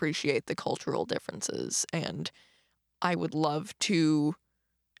just appreciate the cultural differences, and I would love to,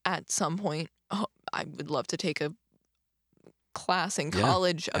 at some point, I would love to take a class in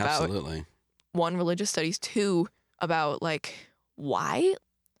college about absolutely. 1, religious studies, 2, about like why.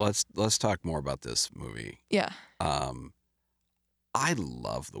 Let's talk more about this movie. Yeah. I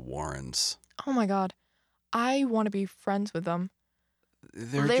love the Warrens. Oh my God, I want to be friends with them.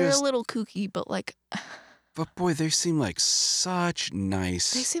 They're just just a little kooky, but like, but boy, they seem like such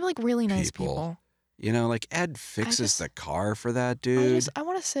nice. they seem like really nice people. You know, like Ed fixes the car for that dude. I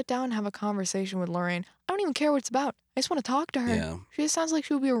want to sit down and have a conversation with Lorraine. I don't even care what it's about. I just want to talk to her. Yeah. She just sounds like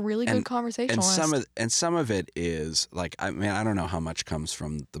she would be a really good conversationalist. And some of it is like, I mean, I don't know how much comes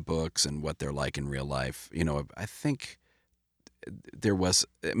from the books and what they're like in real life. You know, I think there was,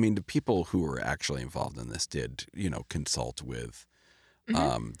 I mean, the people who were actually involved in this did, you know, consult with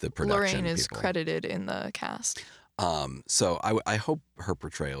the production Lorraine is people. credited in the cast. So I hope her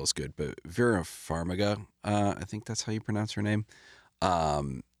portrayal is good. But Vera Farmiga, I think that's how you pronounce her name.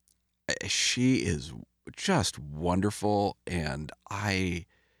 She is just wonderful, and I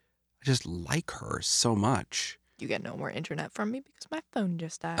just like her so much. You get no more internet from me because my phone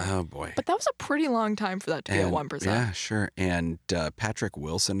just died. Oh boy! But that was a pretty long time for that to be at 1%. Yeah, sure. And Patrick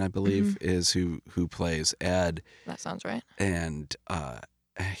Wilson, I believe, is who plays Ed. That sounds right. And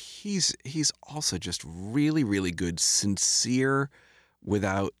he's also just really, really good, sincere,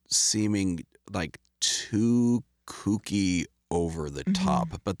 without seeming like too kooky over the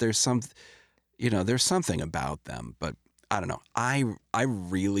top. But there's something about them. But I don't know. I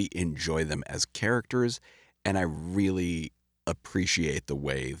really enjoy them as characters, and I really appreciate the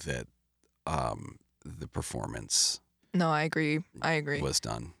way that the performance. No, I agree. Was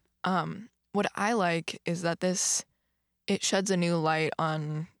done. What I like is that it sheds a new light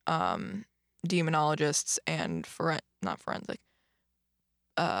on demonologists and not forensic.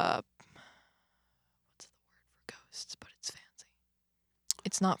 What's the word for ghosts? But it's fancy.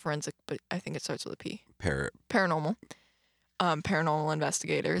 It's not forensic, but I think it starts with a P. Paranormal. Paranormal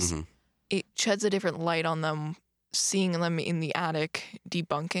investigators. Mm-hmm. It sheds a different light on them seeing them in the attic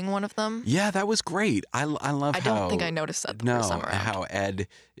debunking one of them. Yeah, that was great. I love I how... don't think I noticed that the first time around. How Ed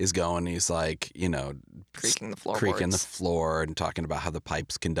is going, he's like, Creaking the floorboards. creaking the floor and talking about how the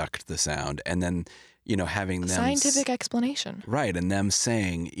pipes conduct the sound. And then, having them... Scientific explanation. Right, and them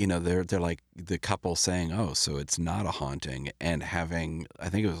saying, they're like the couple saying, "Oh, so it's not a haunting," and having, I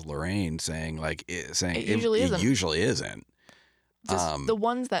think it was Lorraine saying It usually isn't. It usually isn't. Just the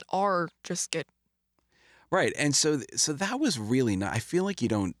ones that are just get Right, and so that was really not. I feel like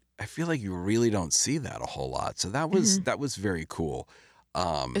you really don't see that a whole lot. So that was very cool.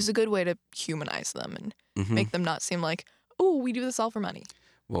 It's a good way to humanize them and Mhm. make them not seem like, oh, we do this all for money.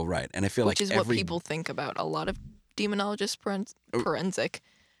 Well, right, and I feel Which like is what people think about a lot of demonologists, forensic,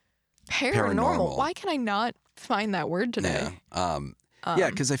 paranormal. Why can I not find that word today? Yeah,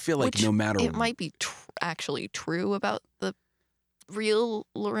 because I feel like Which no matter it might be actually true about the real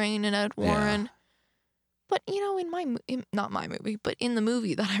Lorraine and Ed Warren. But, not my movie, but in the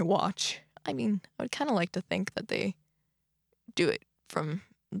movie that I watch, I would kind of like to think that they do it from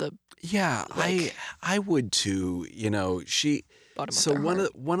the I would too. bottom So of their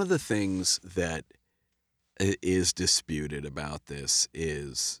heart. one of the things that is disputed about this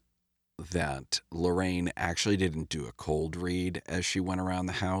is that Lorraine actually didn't do a cold read as she went around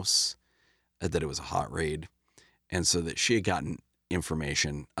the house, that it was a hot read, and so that she had gotten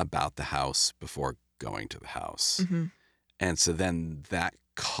information about the house before going to the house. Mm-hmm. And so then that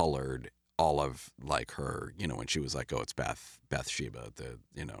colored all of like her, when she was like, "Oh, it's Bathsheba,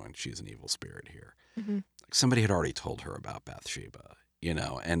 and she's an evil spirit here." Mm-hmm. Like somebody had already told her about Bathsheba,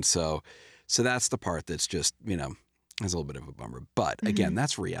 and so that's the part that's just, is a little bit of a bummer. But again,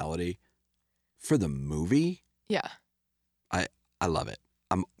 that's reality. For the movie, Yeah. I love it.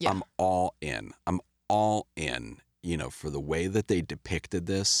 I'm all in. I'm all in, for the way that they depicted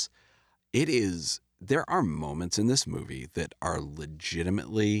this. There are moments in this movie that are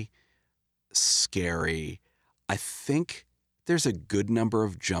legitimately scary. I think there's a good number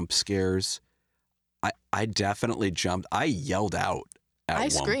of jump scares. I definitely jumped. I yelled out at one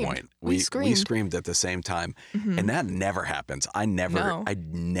screamed. point. We We screamed. screamed at the same time. Mm-hmm. And that never happens. I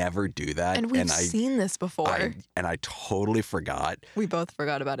never do that. And we've seen this before. I totally forgot. We both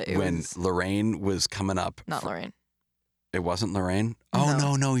forgot about it. When Lorraine was coming up. Not Lorraine. It wasn't Lorraine?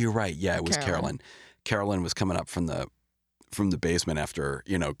 Oh, no, you're right. Yeah, it was Carolyn. Carolyn was coming up from the basement after,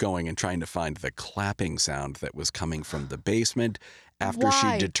 going and trying to find the clapping sound that was coming from the basement after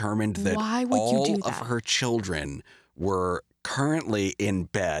she determined that all of her children were currently in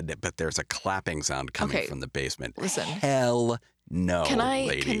bed, but there's a clapping sound coming from the basement. Listen. Hell no,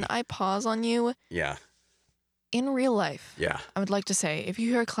 lady. Can I pause on you? Yeah. In real life, Yeah. I would like to say, if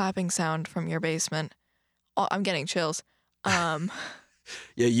you hear a clapping sound from your basement, I'm getting chills.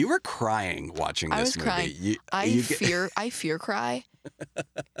 Yeah, you were crying watching this I was movie. crying. I fear cry.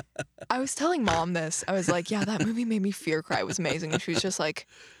 I was telling Mom this. I was like, yeah, that movie made me fear cry. It was amazing. And she was just like,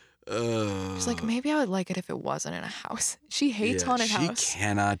 she's like, maybe I would like it if it wasn't in a house. She hates haunted house. She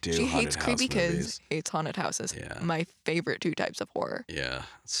cannot do She haunted hates house creepy movies. kids, hates haunted houses. Yeah. My favorite two types of horror. Yeah,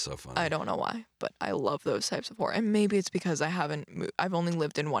 it's so funny. I don't know why, but I love those types of horror. And maybe it's because I've only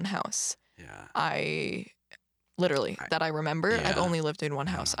lived in one house. Yeah. That I remember, I've only lived in one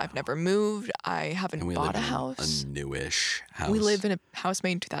house. I've never moved. I haven't bought a house. A newish house. We live in a house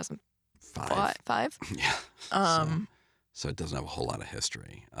made in 2005. Yeah. So it doesn't have a whole lot of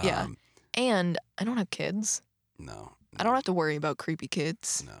history. Yeah. And I don't have kids. No. I don't have to worry about creepy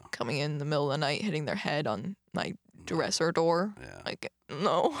kids No. coming in the middle of the night, hitting their head on my dresser door. Yeah. Like,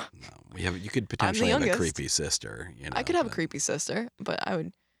 no. You could potentially have a youngest. creepy sister. I could have a creepy sister, but I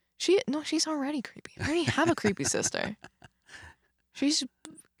would. She's already creepy. I already have a creepy sister. She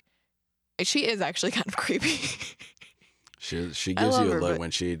is actually kind of creepy. She gives you a look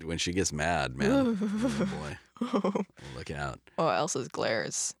when she gets mad, man. Oh boy, look out. Oh, Elsa's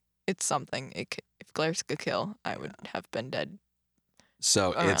glares. It's something. If glares could kill, I would have been dead.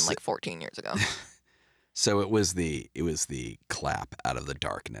 So around it's like 14 years ago. So it was the clap out of the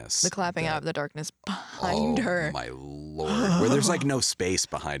darkness. The clapping out of the darkness behind her. Oh my lord! Where there's like no space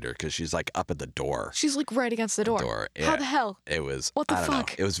behind her because she's like up at the door. She's like right against the door. Yeah. How the hell? It was. What the I don't fuck?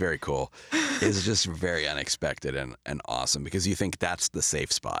 know. It was very cool. It was just very unexpected and awesome because you think that's the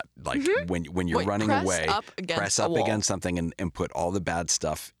safe spot. Like when you're running away, press up against something and put all the bad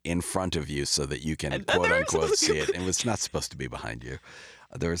stuff in front of you so that you can quote unquote see it. And it's not supposed to be behind you.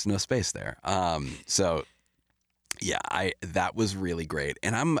 There was no space there. So yeah, that was really great.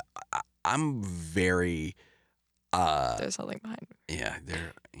 And I'm very there's something behind me. Yeah,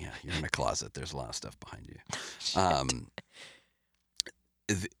 you're in a closet. There's a lot of stuff behind you.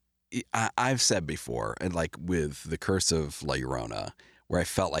 I've said before, and like with The Curse of La Llorona, where I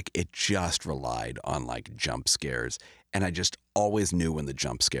felt like it just relied on like jump scares, and I just always knew when the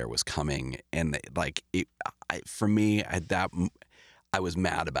jump scare was coming, and like for me, I was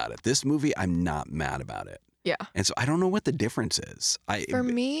mad about it. This movie, I'm not mad about it, Yeah. and so I don't know what the difference is. For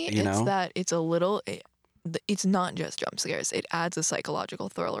me, you it's know? that it's a little. It's not just jump scares. It adds a psychological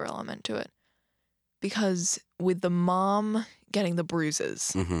thriller element to it. Because with the mom getting the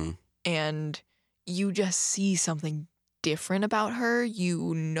bruises Mm-hmm. and you just see something different about her,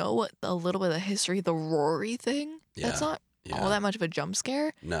 you know a little bit of the history, the Rory thing. That's Yeah. not all Yeah. that much of a jump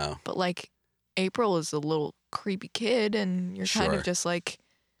scare. No. But like April is a little creepy kid and you're kind Sure. of just like,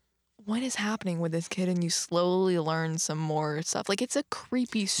 what is happening with this kid? And you slowly learn some more stuff. Like it's a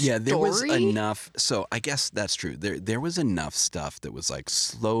creepy story. Yeah, there was enough. So I guess that's true. There was enough stuff that was like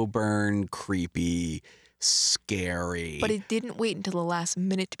slow burn, creepy, scary. But it didn't wait until the last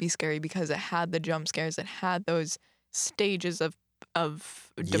minute to be scary because it had the jump scares. It had those stages of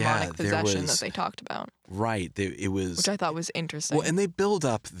demonic there possession was- that they talked about, Right. It was. which I thought was interesting. Well, and they build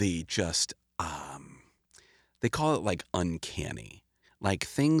up the just. They call it like uncanny, like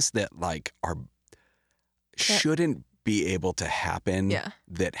things that like are shouldn't be able to happen. Yeah.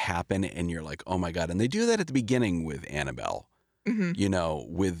 That happen, and you're like, oh my god! And they do that at the beginning with Annabelle. Mhm. You know,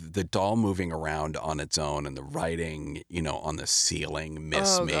 with the doll moving around on its own and the writing, you know, on the ceiling,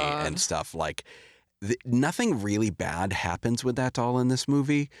 miss Oh, me God. and stuff like. Nothing really bad happens with that doll in this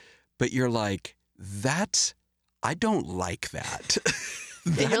movie, but you're like, I don't like that.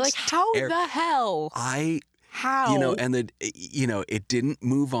 And you're like, how the hell? How? You know, and it didn't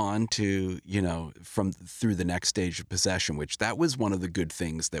move on to, you know, through the next stage of possession, which that was one of the good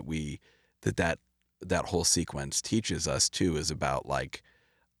things that whole sequence teaches us too, is about like,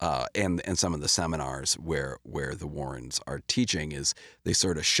 and some of the seminars where the Warrens are teaching is they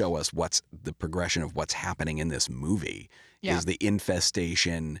sort of show us what's the progression of what's happening in this movie Yeah. is the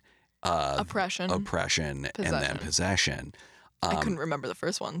infestation, Oppression, and then possession. I couldn't remember the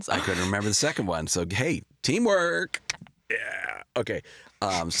first one. So. I couldn't remember the second one. So, hey, teamwork. Yeah. Okay.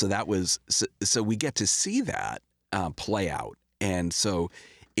 So that was, so we get to see that play out. And so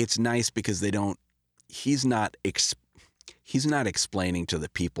it's nice because he's not explaining to the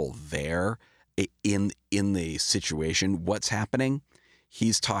people there in the situation what's happening.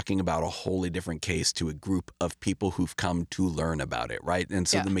 He's talking about a wholly different case to a group of people who've come to learn about it, right? And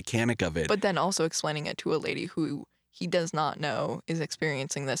so the mechanic of it. But then also explaining it to a lady who he does not know is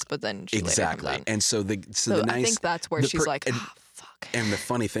experiencing this, but then she exactly. later comes out. And so the nice. I think that's where she's like, fuck. And the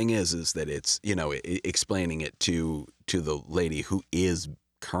funny thing is that it's, you know, explaining it to the lady who is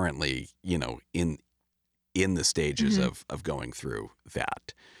currently, you know, in the stages of going through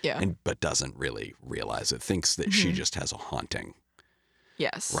that. Yeah. But doesn't really realize it, thinks that she just has a haunting.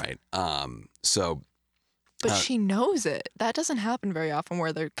 Yes. Right. So. But she knows it. That doesn't happen very often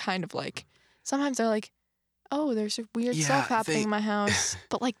where they're kind of like, sometimes they're like, oh, there's weird stuff happening in my house.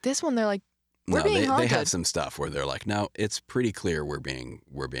 But like this one, they're like, we're being haunted. They have some stuff where they're like, no, it's pretty clear we're being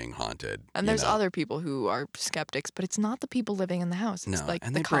haunted. And there's other people who are skeptics, but it's not the people living in the house. It's like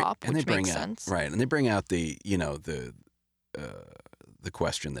the cop, which makes sense. Right. And they bring out the, you know, the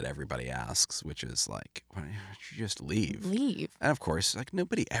question that everybody asks, which is like, why don't you just leave? Leave. And of course, like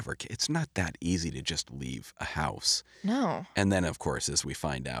it's not that easy to just leave a house. No. And then, of course, as we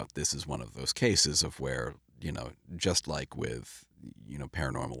find out, this is one of those cases of where, you know, just like with, you know,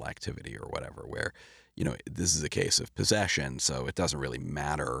 paranormal activity or whatever, where, you know, this is a case of possession. So it doesn't really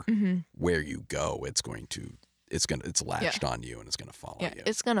matter where you go. It's latched on you and it's going to follow you.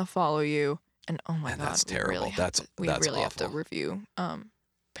 It's going to follow you. And oh my God, that's terrible. We that's really have to awful. review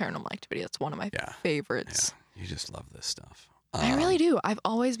Paranormal Activity. That's one of my favorites. Yeah, you just love this stuff. I really do. I've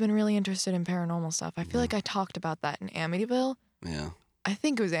always been really interested in paranormal stuff. I feel like I talked about that in Amityville. Yeah. I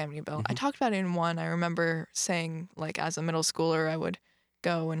think it was Amityville. I talked about it in one. I remember saying, like, as a middle schooler, I would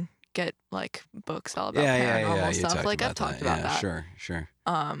go and get, like, books all about paranormal stuff. Like, I've talked about that. Sure.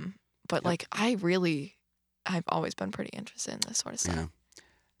 But, like, I've always been pretty interested in this sort of stuff. Yeah.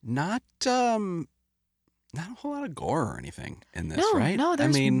 Not a whole lot of gore or anything in this, right? No,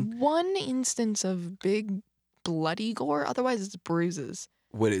 there's one instance of big bloody gore. Otherwise, it's bruises.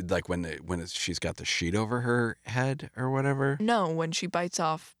 She's got the sheet over her head or whatever? No, when she bites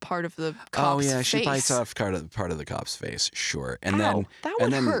off part of the cop's face. She bites off part of the cop's face. Sure, and that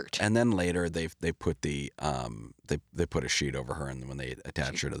would hurt. And then later they put they put a sheet over her, and when they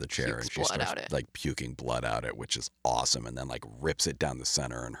attach her to the chair, and she starts like puking blood out it, which is awesome, and then like rips it down the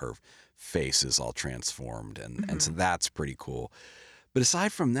center, and her face is all transformed, and so that's pretty cool. But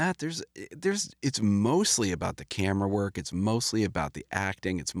aside from that, it's mostly about the camera work. It's mostly about the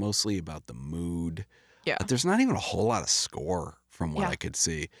acting. It's mostly about the mood. Yeah. There's not even a whole lot of score from what Yeah. I could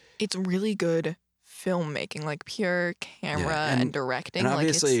see. It's really good filmmaking, like pure camera and directing. And like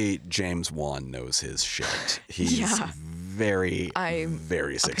obviously, James Wan knows his shit. He's Yeah. very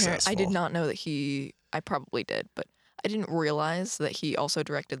successful. I did not know that I probably did, but I didn't realize that he also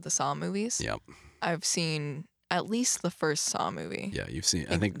directed the Saw movies. Yep. I've seen at least the first Saw movie. Yeah, you've seen.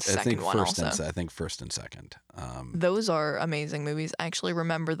 I think the second one first also. I think first and second. Those are amazing movies. I actually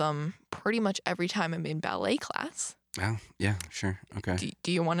remember them pretty much every time I'm in ballet class. Oh, yeah, sure, okay.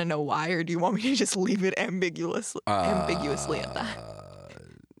 Do you want to know why, or do you want me to just leave it ambiguously at that?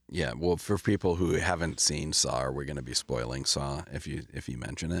 Yeah, well, for people who haven't seen Saw, we're going to be spoiling Saw if you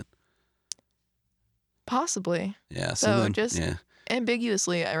mention it. Possibly. Yeah. So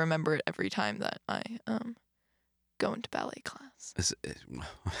ambiguously, I remember it every time that I go into ballet class.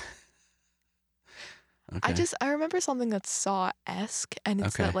 Okay. I remember something that's Saw-esque, and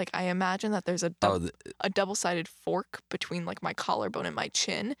it's that, like, I imagine that there's a double-sided fork between, like, my collarbone and my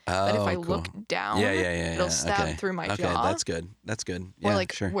chin, that if I look down, it'll stab through my jaw. Okay, that's good. That's good. Yeah, or,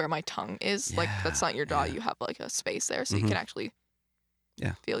 like, sure. where my tongue is. Like, that's not your jaw. You have, like, a space there, so you can actually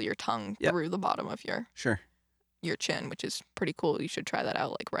feel your tongue through the bottom of your chin, which is pretty cool. You should try that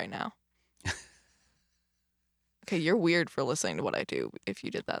out, like, right now. Okay, you're weird for listening to what I do. If you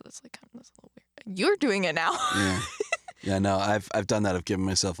did that, that's a little weird. You're doing it now. Yeah. No, I've done that. I've given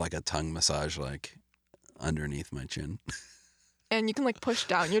myself like a tongue massage, like underneath my chin. And you can like push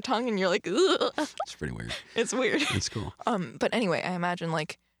down your tongue, and you're like, ugh. It's pretty weird. It's weird. It's cool. But anyway, I imagine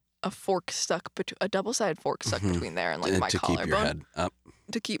like a double-sided fork stuck between there and like my collarbone. To keep your head up.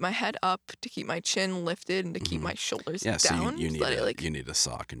 To keep my head up, to keep my chin lifted, and to keep my shoulders down. So you need a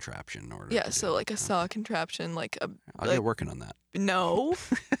saw contraption in order. Yeah, so like a saw contraption, like a. I'll get working on that. No,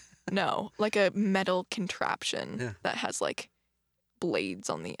 no, like a metal contraption that has like blades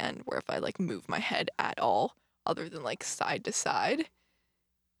on the end, where if I like move my head at all, other than like side to side,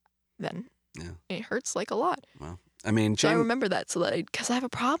 then it hurts like a lot. Well, I mean, so I remember that because I have a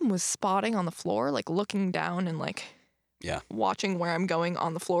problem with spotting on the floor, like looking down and like. Yeah. Watching where I'm going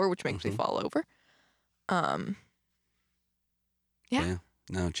on the floor, which makes me fall over. Yeah.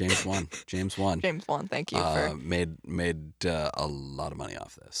 No, James Wan. James Wan, thank you for made a lot of money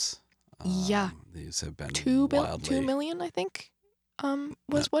off this. These have been 2 million, I think.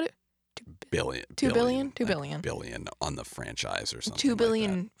 Was what it? Billion. 2 billion. 2 like billion. Billion on the franchise or something. 2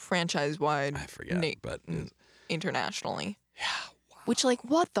 billion like franchise wide. I forget, but internationally. Yeah. Which, like,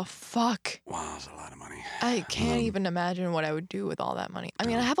 what the fuck? Wow, that's a lot of money. I can't even imagine what I would do with all that money. I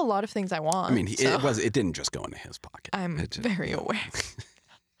mean, I have a lot of things I want. I mean, it didn't just go into his pocket. I'm very aware.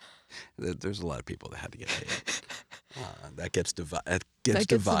 There's a lot of people that had to get paid. That gets divided.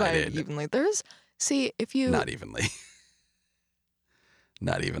 Divided evenly. If you not evenly,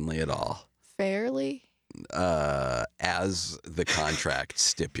 not evenly at all. Fairly. As the contract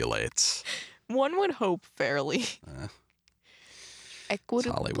stipulates. One would hope fairly. Equitably?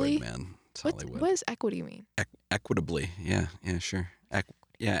 It's Hollywood, man. It's Hollywood. What does equity mean? Equitably. Yeah, sure.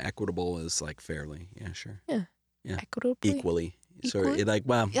 Equitable is like fairly. Yeah, sure. Yeah. Equitably? Equally. So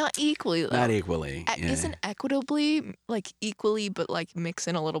not equally, though. Not equally. Isn't equitably like equally, but like mix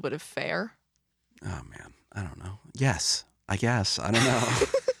in a little bit of fair? Oh, man. I don't know. Yes, I guess. I don't know.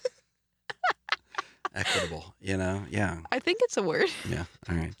 Equitable, yeah. I think it's a word. Yeah,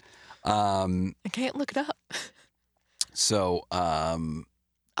 all right. I can't look it up. So,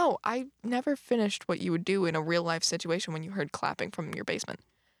 I never finished what you would do in a real life situation when you heard clapping from your basement.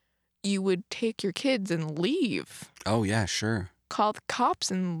 You would take your kids and leave. Oh, yeah, sure. Call the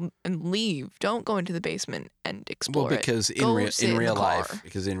cops and leave. Don't go into the basement and explore. Well, because in real life,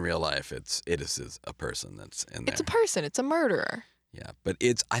 it is a person that's in there. It's a person. It's a murderer. Yeah, but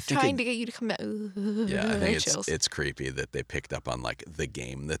I think trying to get you to come back. Yeah, I think it's creepy that they picked up on like the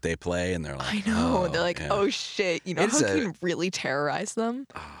game that they play, and they're like, I know, they're like, oh shit, how you can really terrorize them?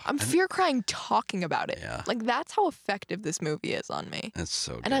 I'm fear crying talking about it. Yeah. Like that's how effective this movie is on me. That's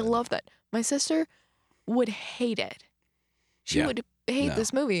so good. And I love that. My sister would hate it. She would hate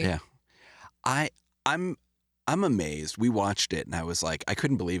this movie. Yeah, I'm amazed. We watched it and I was like, I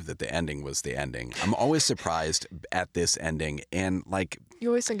couldn't believe that the ending was the ending. I'm always surprised at this ending, and like you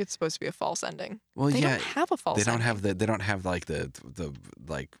always think it's supposed to be a false ending. Well, they don't have a false ending. They don't have like the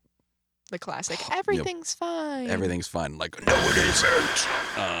like the classic everything's fine. Everything's fine. Like no, it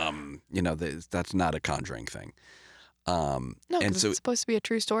isn't. That's not a Conjuring thing. No, because it's supposed to be a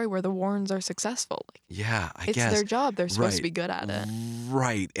true story where the Warrens are successful. Like, yeah, I guess. It's their job. They're supposed to be good at it.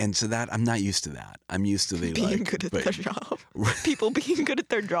 Right. And so that I'm not used to that. I'm used to the being like good at but- their job. People being good at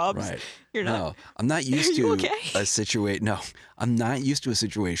their jobs. Right. You're not. No, I'm not used Are you to okay? a situation. No, I'm not used to a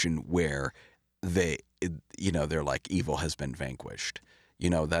situation where they're like evil has been vanquished.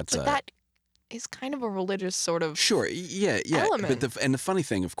 That's But that is kind of a religious sort of sure. Yeah. element. But the funny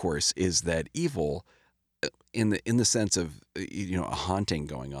thing, of course, is that evil, in the sense of a haunting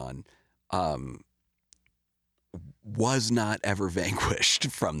going on, was not ever vanquished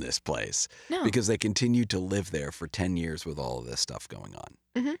from this place no. because they continued to live there for 10 years with all of this stuff going on.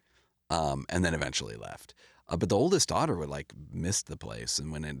 And then eventually left. But the oldest daughter would like missed the place,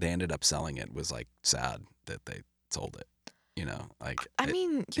 and when they ended up selling it, was like sad that they sold it. I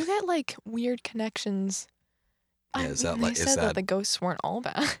mean, you get like weird connections. Yeah, They said that the ghosts weren't all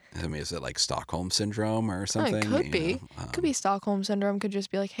bad. I mean, is it like Stockholm syndrome or something? It could be. Could be Stockholm syndrome. Could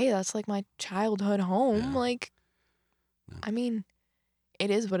just be like, hey, that's like my childhood home. Yeah. Like, I mean, it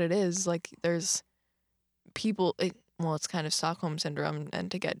is what it is. Like, there's people. It's kind of Stockholm syndrome,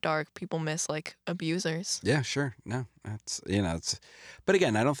 and to get dark, people miss like abusers. Yeah, sure. No, that's it's. But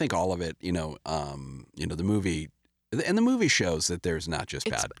again, I don't think all of it. The movie. And the movie shows that there's not just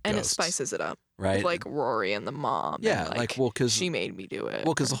bad ghosts. And it spices it up. Right? With, like Rory and the mom. Yeah, and, like, well, because she made me do it.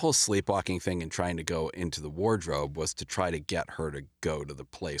 Well, because the whole sleepwalking thing and trying to go into the wardrobe was to try to get her to go to the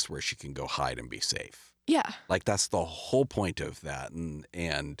place where she can go hide and be safe. Yeah. Like that's the whole point of that,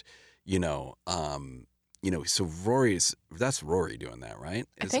 so that's Rory doing that, right?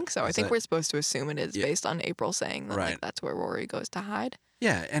 I think so. I think we're supposed to assume it is based on April saying that Right. like, that's where Rory goes to hide.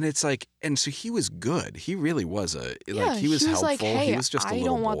 Yeah, and it's like, and so he was good. He really was he was helpful. Like, hey, he was just a I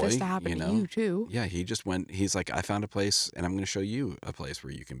little don't want boy, this to happen to you too. Yeah, he just went. He's like, I found a place, and I'm going to show you a place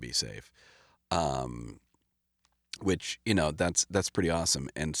where you can be safe. Which that's pretty awesome.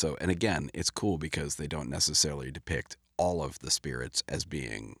 And again, it's cool because they don't necessarily depict all of the spirits as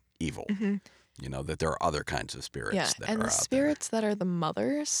being evil. Mm-hmm. That there are other kinds of spirits. Yeah, that and are the out spirits that are the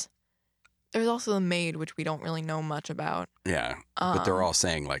mothers. There's also the maid, which we don't really know much about. there. Yeah, but they're all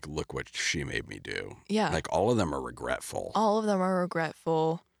saying like, "Look what she made me do." Yeah, like all of them are regretful. All of them are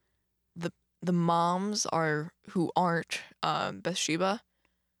regretful. The moms who aren't Bathsheba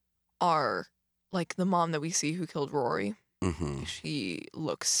are like the mom that we see who killed Rory. Mm-hmm. She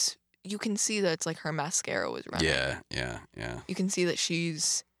looks. You can see that it's like her mascara was running. Yeah. You can see that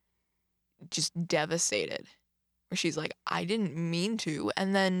she's just devastated. Where she's like, I didn't mean to.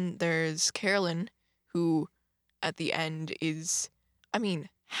 And then there's Carolyn, who at the end is, I mean,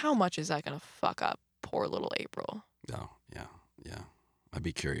 how much is that going to fuck up poor little April? Oh, yeah. I'd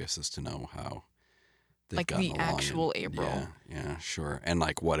be curious as to know how they've Like gotten the along actual April. Yeah, sure. And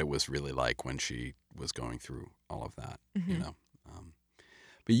like what it was really like when she was going through all of that, Mm-hmm.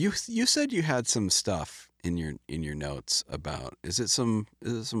 But you said you had some stuff in your notes about is it some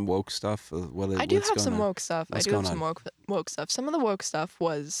woke stuff? I do have some woke stuff. What's going on? Woke stuff. Some of the woke stuff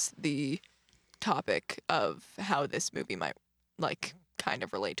was the topic of how this movie might like kind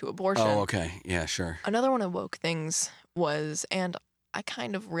of relate to abortion. Oh, okay. Yeah, sure. Another one of woke things was, and I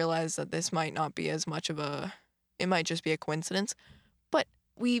kind of realized that this might not be as much of it might just be a coincidence, but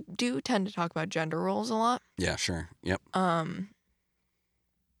we do tend to talk about gender roles a lot. Yeah, sure. Yep.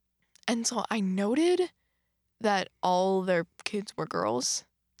 And so I noted that all their kids were girls.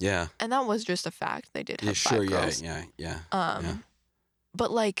 Yeah. And that was just a fact. They did have sure. five girls. Yeah. Yeah.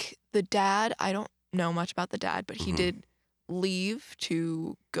 But like the dad, I don't know much about the dad, but he did leave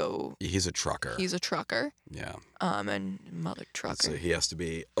to go. He's a trucker. He's a trucker. Yeah. And mother trucker. So he has to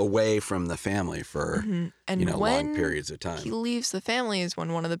be away from the family for and long when periods of time. he leaves the family is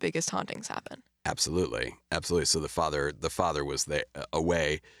when one of the biggest hauntings happen. Absolutely. So the father was there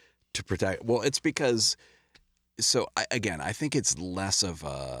away to protect. Well, it's because. So I think it's less of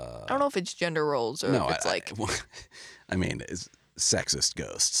a. I don't know if it's gender roles or if it's I mean, it's sexist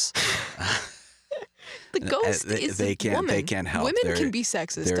ghosts. The ghost is a woman. They can't help. Women can be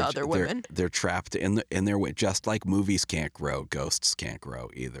sexist to other women. They're trapped in their way. Just like movies can't grow, ghosts can't grow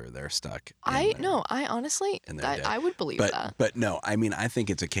either. They're stuck. I honestly, I would believe that. But no, I mean, I think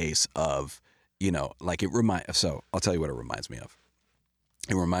it's a case of, like So I'll tell you what it reminds me of.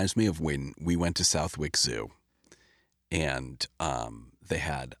 It reminds me of when we went to Southwick Zoo, and they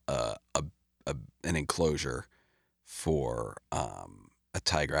had an enclosure for a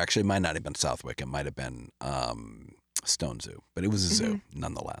tiger. Actually, it might not have been Southwick. It might have been Stone Zoo, but it was a zoo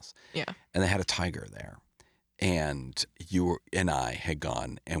nonetheless. Yeah. And they had a tiger there, and you and I had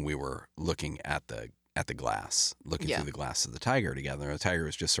gone, and we were looking at the glass, looking through the glass of the tiger together. And the tiger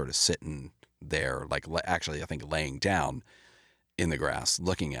was just sort of sitting there, like actually, I think laying down in the grass,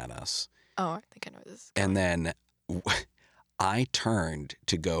 looking at us. Oh, I think I know this. And then I turned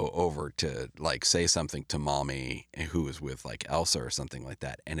to go over to like say something to mommy who was with like Elsa or something like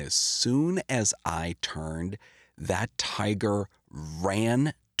that. And as soon as I turned, that tiger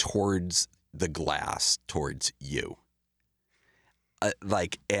ran towards the glass, towards you.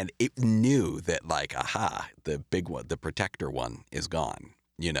 And it knew that like, aha, the big one, the protector one is gone,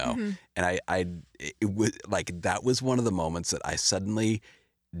 you know? Mm-hmm. And it was like, that was one of the moments that I suddenly,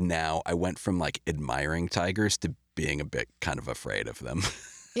 now I went from like admiring tigers to being a bit kind of afraid of them,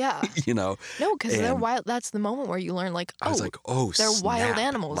 Yeah. you know? No, because they're And wild. That's the moment where you learn, like, I was oh, like, oh, they're wild snap.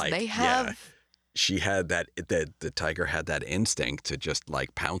 animals. Like, They yeah. have. She had the tiger had that instinct to just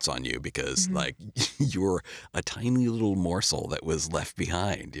like pounce on you because Mhm. like you were a tiny little morsel that was left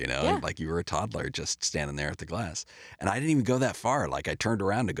behind, you know, Yeah. like you were a toddler just standing there at the glass. And I didn't even go that far. Like I turned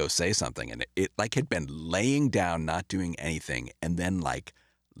around to go say something and it like had been laying down, not doing anything, and then like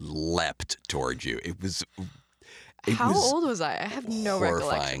leapt towards you. How old was I? I have no recollection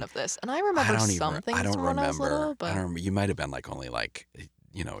horrifying. of this. And I remember some things I don't from when I was remember. little, but I don't remember. You might have been like only like,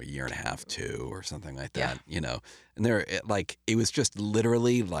 you know, a year and a half, 2 or something like Yeah. that, you know. And it was just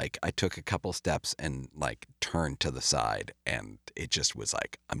literally like I took a couple steps and like turned to the side and it just was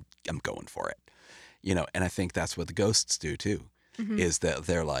like, I'm going for it, you know. And I think that's what the ghosts do too, Mhm. is that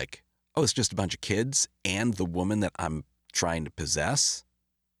they're like, oh, it's just a bunch of kids and the woman that I'm trying to possess.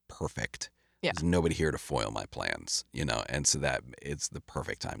 Perfect. Yeah. There's nobody here to foil my plans, you know. And so that it's the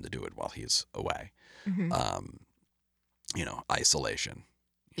perfect time to do it while he's away. Mhm. You know, isolation.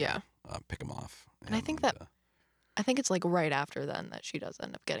 you Yeah. know, pick him off. And I think I think it's like right after then that she does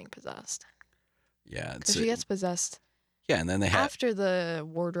end up getting possessed. Yeah, Because she gets possessed yeah, and then they have after the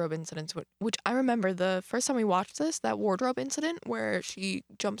wardrobe incidents, which I remember the first time we watched this, that wardrobe incident where she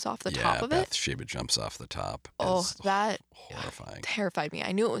jumps off the top of it. Bathsheba jumps off the top. Oh, is that horrifying. terrified me.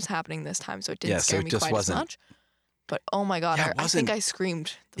 I knew it was happening this time, so it didn't Yeah, so scare it me just quite as wasn't- much. But oh my god, Yeah, it I think wasn't- I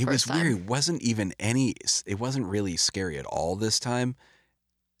screamed the It was first time. weird. It wasn't even it wasn't really scary at all this time.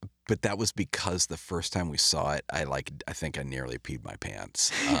 But that was because the first time we saw it, I think I nearly peed my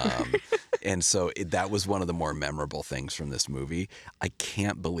pants. And so that was one of the more memorable things from this movie. I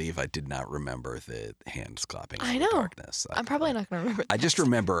can't believe I did not remember the hands clapping I in the know. darkness. I'm probably not going to remember I just this.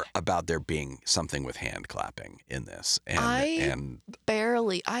 remember about there being something with hand clapping in this. And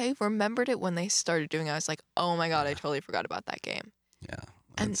Barely. I remembered it when they started doing it. I was like, oh my god, I totally forgot about that game. yeah.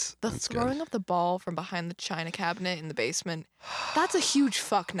 And the that's throwing good. of the ball from behind the china cabinet in the basement, that's a huge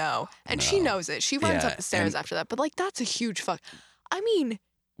fuck no. And she No. knows it. She runs Yeah, up the stairs and- after that. But like, that's a huge fuck. I mean,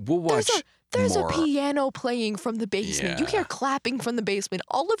 We'll watch there's more. a piano playing from the basement. You Yeah. hear clapping from the basement.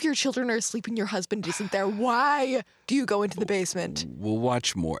 All of your children are asleep and your husband isn't there. Why do you go into the basement? We'll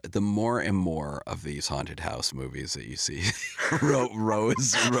watch more. The more and more of these haunted house movies that you see,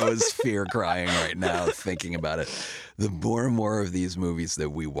 Rose fear crying right now thinking about it. The more and more of these movies that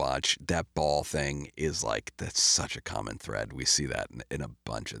we watch, that ball thing is like that's such a common thread. We see that in a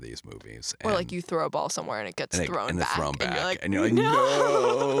bunch of these movies. Or like you throw a ball somewhere and it gets thrown back. And you're like,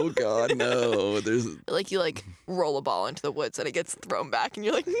 no, God, no. There's Like you roll a ball into the woods and it gets thrown back and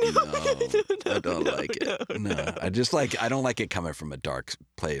you're like, no, I don't like it. No, I don't like it coming from a dark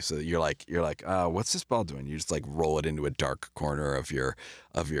place. So you're like, what's this ball doing? You just like roll it into a dark corner of your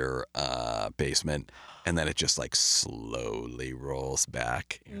basement, and then it just like slowly rolls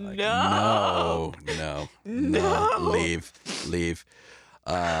back. You're like, No. no, leave.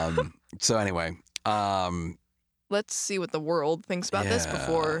 So anyway, let's see what the world thinks about this Yeah.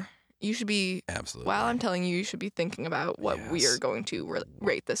 before. You should be, absolutely. while I'm telling you, you should be thinking about what we Yes. are going to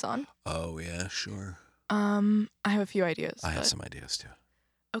rate this on. Oh yeah, sure. I have a few ideas. I have but- some ideas too.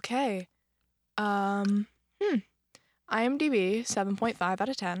 Okay. IMDb 7.5 out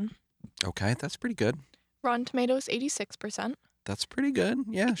of 10. Okay, that's pretty good. Rotten Tomatoes 86%. That's pretty good.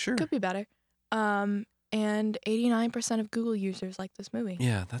 Yeah, sure. Could be better. And 89% of Google users like this movie.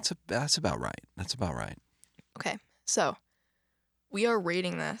 Yeah, that's about right. That's about right. Okay, so we are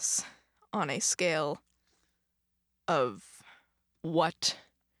rating this on a scale of what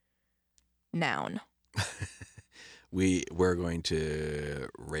noun? We're going to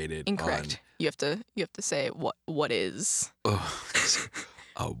rate it Incorrect. You have to say what is.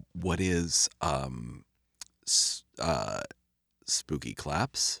 on what is spooky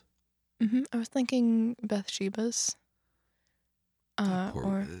claps. I was thinking Bathsheba's.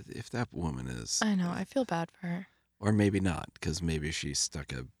 Or If that woman is, I know, I feel bad for her. or maybe not, because maybe she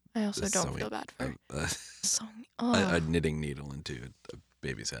stuck I also a don't sewing- feel bad for her. a, So, a knitting needle into a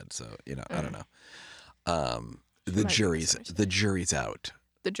baby's head. So I don't know. The might be jury's misunderstanding. out.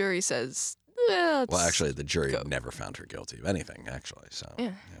 The jury says, Well, actually, the jury go. never found her guilty of anything. Actually, so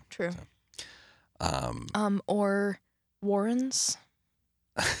Yeah, true. so, Or Warrens.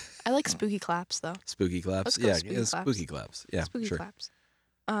 I like spooky claps though. Spooky claps. Let's go Yeah, spooky yeah, claps. spooky claps. Yeah, Spooky sure. claps.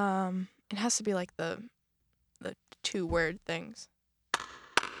 It has to be like the 2 word things.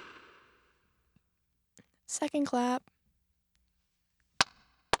 Second clap.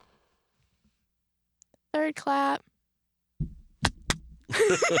 Third clap.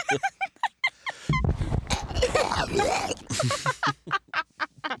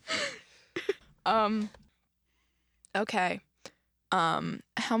 Okay.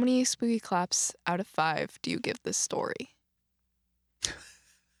 How many spooky claps out of 5 do you give this story?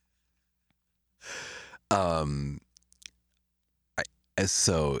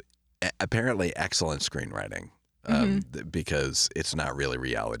 Apparently excellent screenwriting. Because it's not really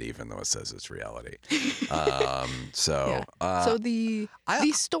reality, even though it says it's reality. So the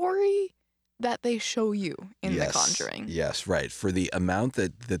story that they show you in The Conjuring. Yes, right. For the amount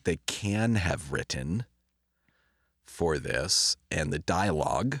that they can have written for this, and the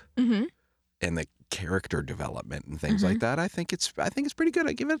dialogue, and the character development and things like that, I think it's pretty good.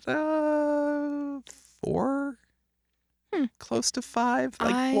 I give it 4. Close to 5,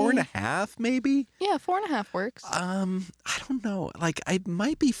 like 4.5 maybe. Yeah, 4.5 works. I don't know. Like, I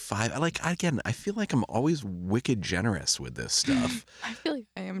might be 5. Like, again, I feel like I'm always wicked generous with this stuff. I feel like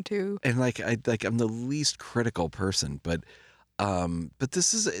I am too. And I'm the least critical person, but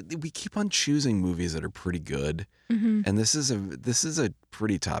this is we keep on choosing movies that are pretty good, and this is a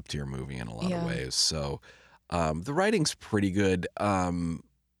pretty top tier movie in a lot of ways. So, the writing's pretty good.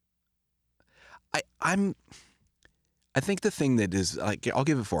 I think the thing that is, like, I'll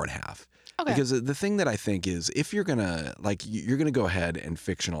give it 4.5. Okay. Because the thing that I think is, if you're gonna go ahead and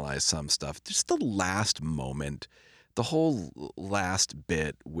fictionalize some stuff, just the last moment, the whole last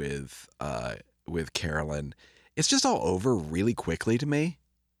bit with Carolyn, it's just all over really quickly to me.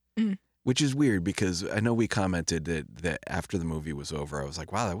 Which is weird, because I know we commented that after the movie was over, I was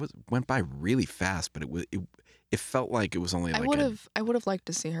like, wow, went by really fast, but it felt like it was only like I would have liked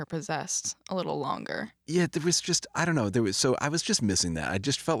to see her possessed a little longer. Yeah, there was just, I don't know, so I was just missing that. I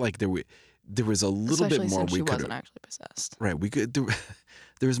just felt like there was a little Especially bit more since we she could wasn't actually possessed. Right,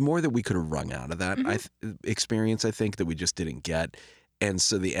 there was more that we could have wrung out of that experience, I think, that we just didn't get. And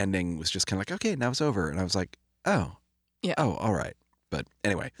so the ending was just kind of like, okay, now it's over. And I was like, oh, all right. But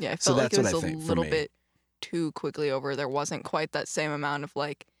anyway, yeah, I felt so like that's it was what I a think little for me. bit too quickly over. There wasn't quite that same amount of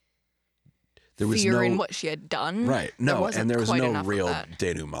like There was fear no, in what she had done. right? No, wasn't and there was quite no enough of real that.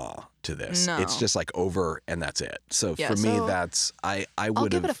 denouement to this. No. It's just like over, and that's it. So Yeah, for me, so that's I I'll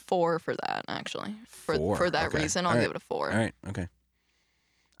would give it a have 4 for that, actually. For 4. that Okay. reason, All I'll right. give it a 4. All right, okay,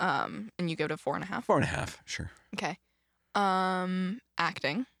 And you give it a 4.5. 4.5, sure. Okay.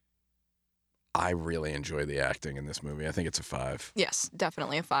 Acting. I really enjoy the acting in this movie. I think it's a 5. Yes,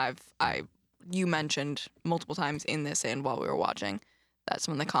 definitely a 5. You mentioned multiple times in this and while we were watching that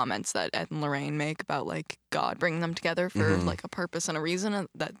some of the comments that Ed and Lorraine make about like God bringing them together for like a purpose and a reason, and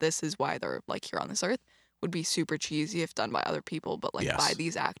that this is why they're like here on this earth, would be super cheesy if done by other people, but like by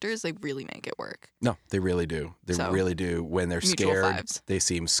these actors, they really make it work. No, they really do. They really do. When they're mutual scared, 5s. they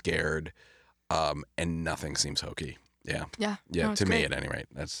seem scared, and nothing seems hokey. Yeah. Yeah. Yeah, no, it's to me great. at any rate.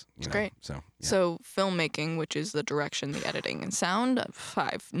 That's great. So, yeah. So filmmaking, which is the direction, the editing, and sound,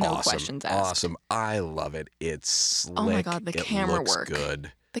 5. No Awesome. questions asked. Awesome. I love it. It's slick. Oh my God, the camera looks work.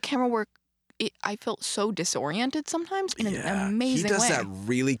 good. The camera work, I felt so disoriented sometimes in an amazing way. He does that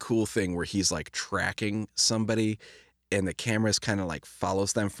really cool thing where he's like tracking somebody, and the camera's kind of like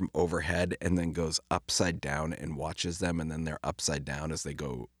follows them from overhead and then goes upside down and watches them, and then they're upside down as they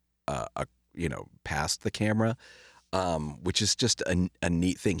go, past the camera. Which is just a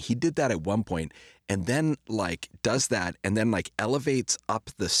neat thing. He did that at one point, and then like does that, and then like elevates up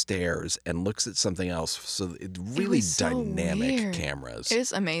the stairs and looks at something else. So it's really so dynamic weird. cameras. It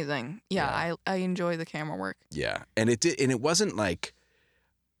is amazing. Yeah. I enjoy the camera work. Yeah, and it wasn't like,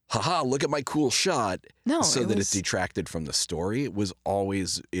 haha, look at my cool shot. No, so that was... it detracted from the story.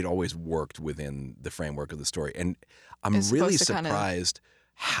 It always worked within the framework of the story, and I'm really surprised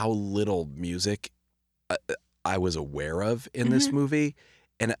how little music I was aware of in this movie.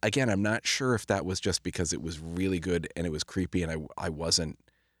 And again, I'm not sure if that was just because it was really good and it was creepy and I wasn't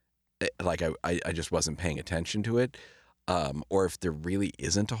like I just wasn't paying attention to it, or if there really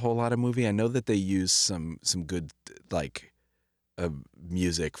isn't a whole lot of movie. I know that they use some good like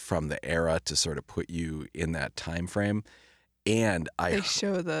music from the era to sort of put you in that time frame. And they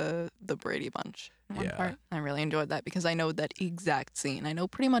show the Brady Bunch in one part. I really enjoyed that because I know that exact scene. I know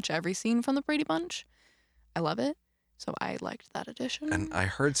pretty much every scene from the Brady Bunch. I love it. So I liked that addition. And I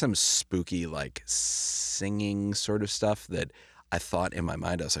heard some spooky like singing sort of stuff that I thought in my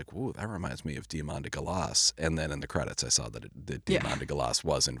mind, I was like, "Ooh, that reminds me of Diamond de Galas." And then in the credits, I saw that that Diamond de Galas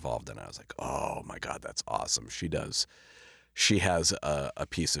was involved, and I was like, "Oh my god, that's awesome!" She has a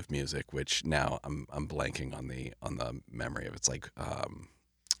piece of music which now I'm blanking on the memory of. It's like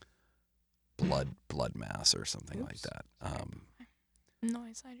blood mass or something like that.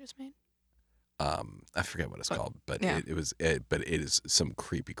 Noise I just made. I forget what it's called, but yeah. but it is some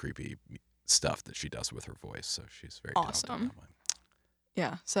creepy stuff that she does with her voice. So she's very talented Awesome. that way.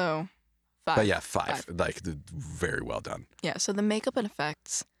 Yeah. So 5. But yeah, 5. Like very well done. Yeah. So the makeup and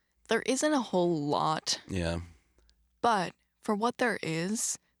effects, there isn't a whole lot, Yeah. but for what there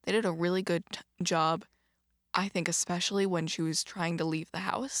is, they did a really good job. I think especially when she was trying to leave the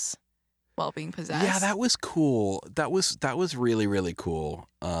house while being possessed. Yeah, that was cool. That was really, really cool.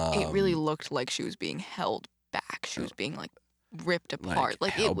 It really looked like she was being held back. She was being like ripped apart.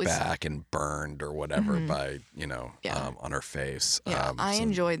 Like held it was back and burned or whatever by Yeah. on her face. Yeah, I so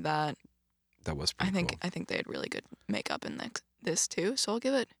enjoyed that. that was pretty cool. I think they had really good makeup in this too. So I'll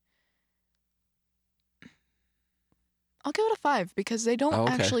give it a 5 because they don't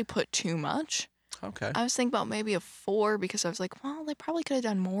actually put too much. Okay. I was thinking about maybe a 4 because I was like, well, they probably could have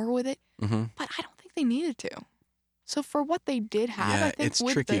done more with it, Mm-hmm. but I don't think they needed to. So for what they did have, Yeah, I think it's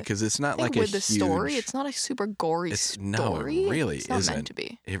with tricky because it's not like a with the story, huge- it's not a super gory No, story. it really it's not isn't. meant to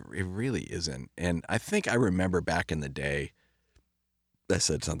be. It really isn't. And I think I remember back in the day, I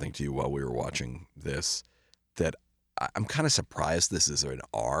said something to you while we were watching this, that I'm kind of surprised this is an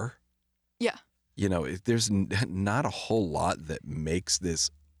R. Yeah. There's not a whole lot that makes this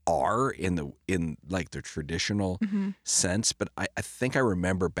R in like the traditional sense, but I think I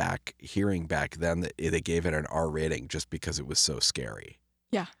remember hearing back then that they gave it an R rating just because it was so scary.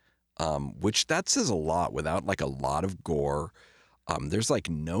 Yeah. Which that says a lot without like a lot of gore. There's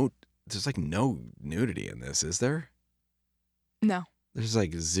no nudity in this, is there? No. There's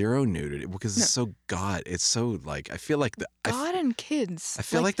like zero nudity because it's so it's so like, I feel like God and kids. I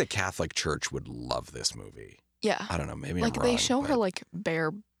feel like the Catholic Church would love this movie. Yeah. I don't know, maybe like I'm wrong. they show her but- like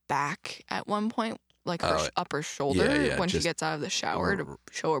bare back at one point, like her upper shoulder yeah, when she just- gets out of the shower to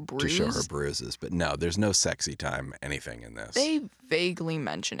show her bruise. to show her bruises, but no, there's no sexy time anything in this. They vaguely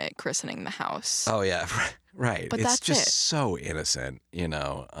mention it christening the house. Oh yeah, right. But it's that's just it. so innocent, That's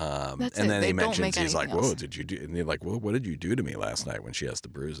and it. then They he don't mentions make he's like, anything "Whoa, else. did you do?" And they're like, "Well, what did you do to me last night?" When she has the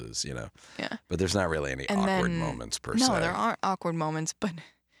bruises, Yeah. But there's not really any And awkward then- moments per No, se. there aren't awkward moments, but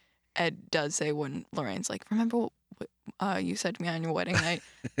Ed does say when Lorraine's like, "Remember what you said to me on your wedding night?"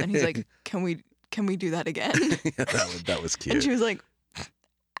 And he's like, "Can we do that again?" Yeah, that was cute. And she was like,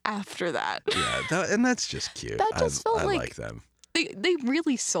 "After that." Yeah, and that's just cute. That just felt I like- like them. They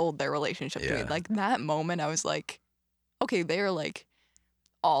really sold their relationship to me. Yeah. Like that moment, I was like, okay, they are like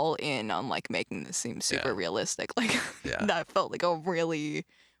all in on like making this seem super Yeah. realistic. Like Yeah. that felt like a really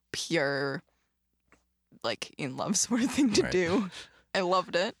pure, like in love sort of thing to Right. do. I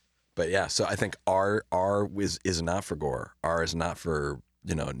loved it. But yeah, so I think R is not for gore. R is not for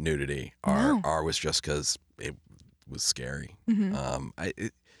nudity. No. R was just because it was scary. Mhm.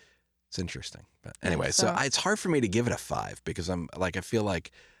 It's interesting. But Yeah, anyway, so so- it's hard for me to give it a 5 because I'm like, I feel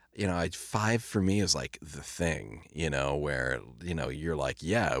like 5 for me is like the thing. Where you're like,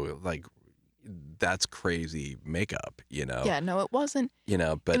 yeah, like that's crazy makeup. Yeah, no, it wasn't.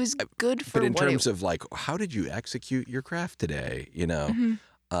 But It was good for but in what terms it, of like, how did you execute your craft today? Mhm.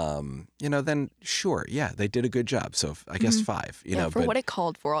 Then sure, yeah, they did a good job. So I guess 5. yeah, for but what it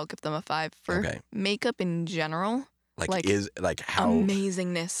called for, I'll give them a 5. For Okay. makeup in general, like, is like how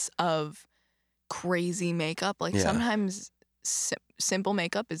amazingness of crazy makeup. Like Yeah. sometimes simple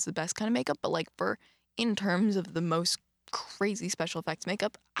makeup is the best kind of makeup, but like in terms of the most crazy special effects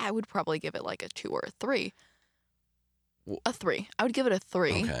makeup, I would probably give it like a 2 or a 3. A 3. I would give it a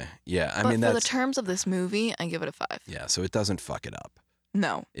 3. Okay, yeah, I But mean for the that's terms of this movie, I give it a 5. yeah. So it doesn't fuck it up.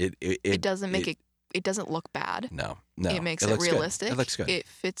 No, It doesn't make it. It doesn't look bad. No, It makes it looks good. realistic. It looks good. It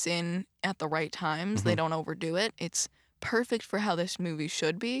fits in at the right times. They don't overdo it. It's perfect for how this movie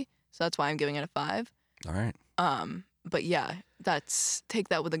should be. So that's why I'm giving it a 5. All right. But yeah, take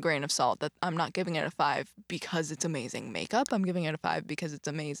that with a grain of salt. That I'm not giving it a 5 because it's amazing makeup. I'm giving it a 5 because it's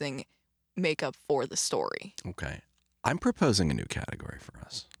amazing makeup for the story. Okay. I'm proposing a new category for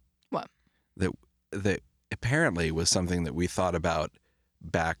us. What? That apparently was something that we thought about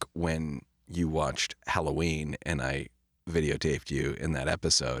back when you watched Halloween and I videotaped you in that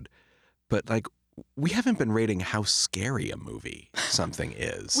episode. But like, we haven't been rating how scary a movie something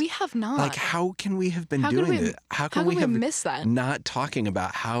is. We have not. Like, how can we have been How can doing we- this? How How can can we we have miss that? not talking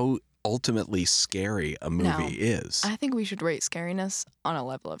about how ultimately scary a movie is? I think we should rate scariness on a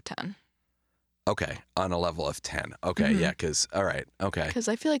level of 10. Okay, on a level of 10. Okay, yeah, because, all right, okay, Because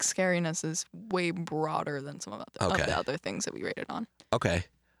I feel like scariness is way broader than some of Okay. the other things that we rated on. okay.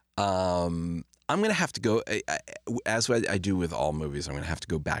 I'm going to have to go, as I do with all movies, I'm going to have to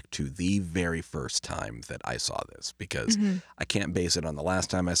go back to the very first time that I saw this, because I can't base it on the last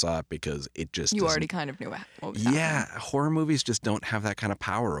time I saw it, because it just You doesn't. already kind of knew what was Yeah, happening. horror movies just don't have that kind of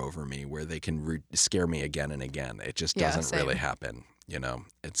power over me where they can scare me again and again. It just Yeah, doesn't really same. happen.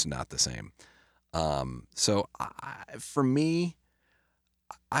 It's not the same. So for me,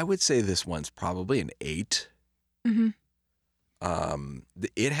 I would say this one's probably an 8. Mm-hmm.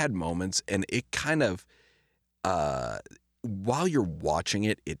 It had moments, and it kind of, while you're watching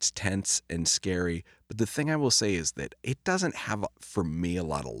it, it's tense and scary. But the thing I will say is that it doesn't have, for me, a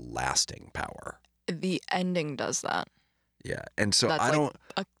lot of lasting power. The ending does that. Yeah, and so That's I like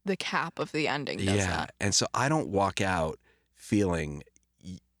don't. the cap of the ending does Yeah, that. and so I don't walk out feeling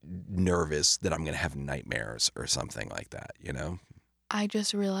nervous that I'm going to have nightmares or something like that, I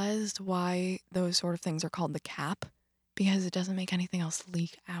just realized why those sort of things are called the cap, because it doesn't make anything else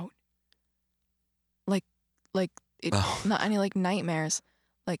leak out. Like it, Oh. not any like nightmares,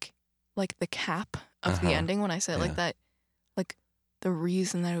 like the cap of the ending. When I say it Yeah. like that, like the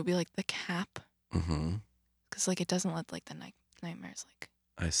reason that it would be like the cap, Mm-hmm. because like it doesn't let like the nightmares like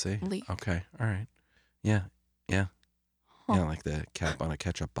I see. leak. Okay. All right. Yeah. Yeah. Huh. Yeah, like the cap on a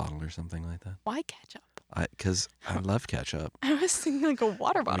ketchup bottle or something like that. Why ketchup? Because I love ketchup. I was thinking like a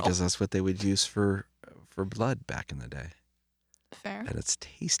water bottle. Because that's what they would use for blood back in the day. Fair. And it's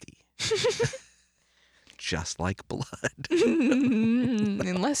tasty. Just like blood.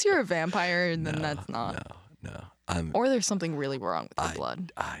 Unless you're a vampire, then that's not. No. Or there's something really wrong with your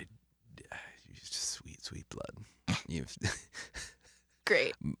blood. I use sweet, sweet blood.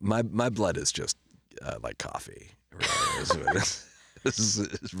 Great. My blood is just like coffee.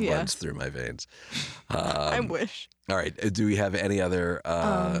 It runs through my veins. I wish. All right. Do we have any other?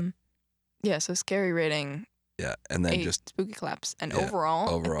 Yeah. So scary rating. Yeah, and then 8 just spooky claps, and yeah,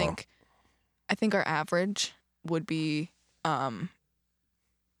 overall, I think our average would be. I'm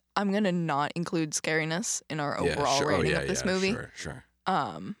gonna not include scariness in our overall rating of this movie. Sure.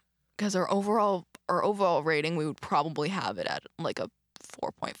 Because our overall rating, we would probably have it at like a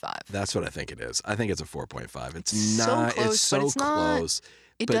 4.5. That's what I think it is. I think it's a 4.5. It's So not. close, It's so but it's not- close.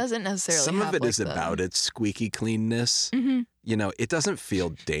 It But doesn't necessarily. Some have of it like is about its squeaky cleanness. Mm-hmm. It doesn't feel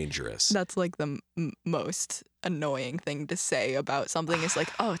dangerous. That's like the most annoying thing to say about something is like,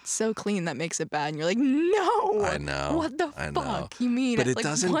 oh, it's so clean that makes it bad, and you're like, no, I know. what the I fuck know. you mean? But it like,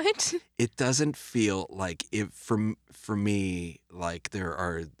 doesn't- What? It doesn't feel like it for me. Like there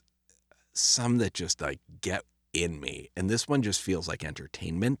are some that just like get in me, and this one just feels like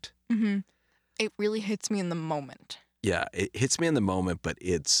entertainment. Mm-hmm. It really hits me in the moment. Yeah, it hits me in the moment, but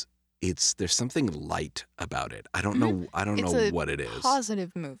it's there's something light about it. I don't know what it is.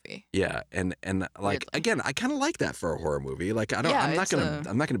 Positive movie. Yeah, and like Weirdly. again, I kind of like that for a horror movie. Like I'm not it's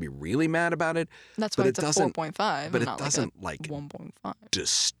gonna be really mad about it. That's But why it it's a doesn't- 4.5. But and it not doesn't like like a 1.5.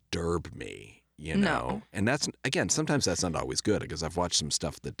 disturb me, No. And that's again, sometimes that's not always good because I've watched some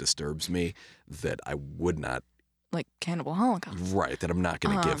stuff that disturbs me that I would not Like Cannibal Holocaust. that I'm not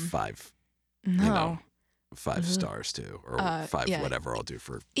gonna give 5. No. 5 stars to, or 5 yeah. whatever I'll do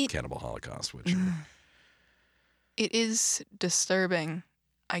for Cannibal Holocaust, which It is disturbing,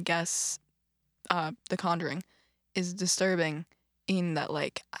 I guess. The Conjuring is disturbing in that,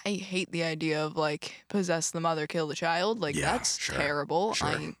 like, I hate the idea of like possess the mother, kill the child. Like Yeah, that's sure, terrible. sure.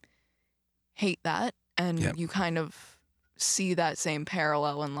 I hate that, and Yep. you kind of see that same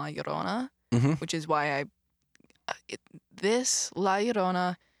parallel in La Llorona, Mhm. which is why this La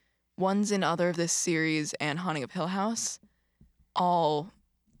Llorona, ones in other of this series, and Haunting of Hill House,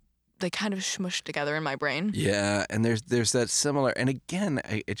 they kind of smushed together in my brain. Yeah, and there's that similar, and again,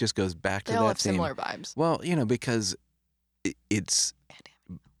 it just goes back to They all that have theme. similar vibes. Well, because it's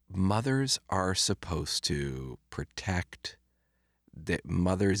mothers are supposed to protect. That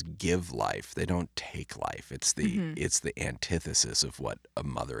mothers give life; they don't take life. It's the antithesis of what a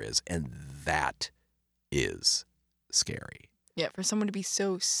mother is, and that is scary. Yeah, for someone to be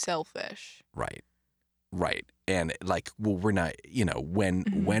so selfish. Right. And like, well, we're not,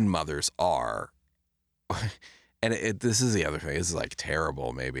 when mothers are, and this is the other thing. This is like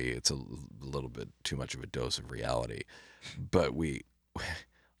terrible. Maybe it's a little bit too much of a dose of reality, but we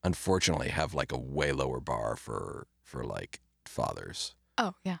unfortunately have like a way lower bar for like fathers.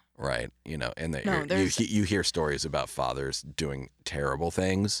 Oh, yeah. Right. And No, you hear stories about fathers doing terrible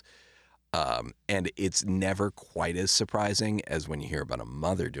things. And it's never quite as surprising as when you hear about a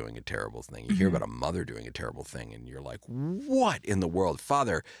mother doing a terrible thing. You hear about a mother doing a terrible thing, and you're like, what in the world?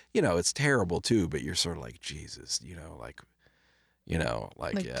 Father, it's terrible too, but you're sort of like, Jesus,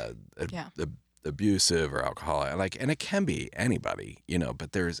 abusive or alcoholic, and it can be anybody,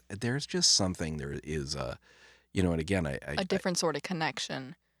 but there's just something, there is and again, a different sort of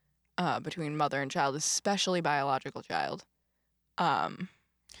connection between mother and child, especially biological child.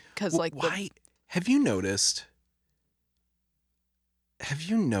 Because why have you noticed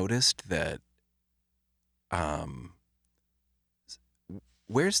that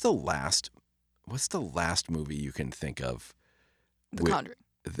what's the last movie you can think of? The Conjuring.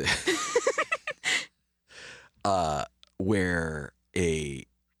 Where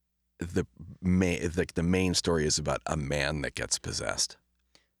the main story is about a man that gets possessed.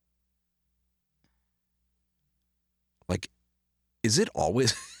 Like, is it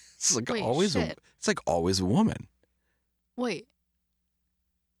always? It's like always. It's like always a woman. Wait,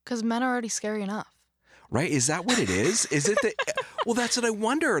 because men are already scary enough. Right? Is that what it is? Is it that? Well, that's what I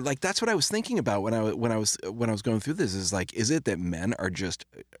wonder. Like, that's what I was thinking about when I was going through this. Is like, is it that men are just?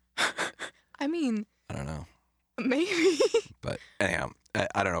 I mean, I don't know. Maybe. But anyhow,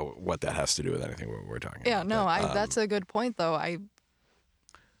 I don't know what that has to do with anything we're talking about. Yeah, no, but, that's a good point, though. I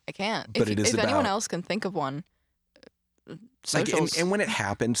can't. But if anyone else can think of one. Like, and when it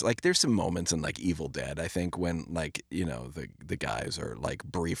happens, like, there's some moments in like Evil Dead, I think, when like, the guys are like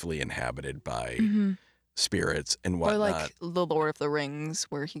briefly inhabited by spirits and whatnot. Or like the Lord of the Rings,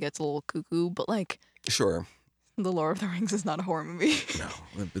 where he gets a little cuckoo, but like, sure, the Lord of the Rings is not a horror movie. No,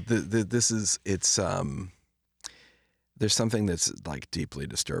 but there's something that's like deeply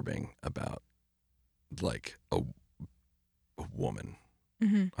disturbing about like a woman,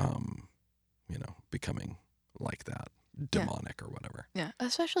 becoming like that. Demonic or whatever. Yeah,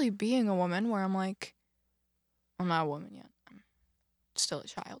 especially being a woman, where I'm like, I'm not a woman yet. I'm still a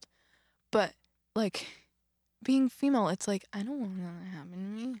child. But like, being female, it's like, I don't want that to happen to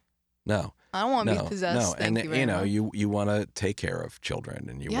me. No. I don't want to be possessed. No, and you want to take care of children,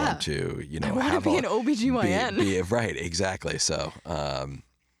 and you want to, I want to be an OBGYN. Right, exactly. So,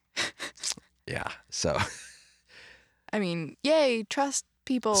 yeah. So, I mean, yay, trust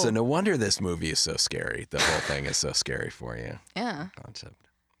people. So no wonder this movie is so scary. The whole thing is so scary for you. Yeah. Concept.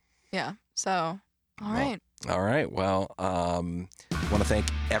 Yeah. So, all right. Well, want to thank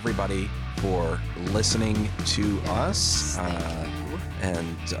everybody for listening to us,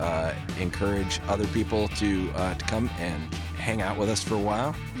 and encourage other people to come and hang out with us for a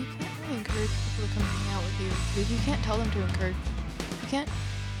while. You can't really encourage people to come hang out with you, because you can't tell them to encourage. You can't.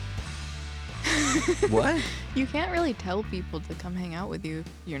 What? You can't really tell people to come hang out with you if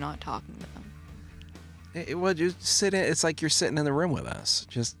you're not talking to them. Well, just sit in. It's like you're sitting in the room with us.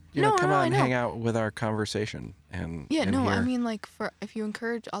 Just come out and hang out with our conversation. And yeah, and no, hear. I mean, like, if you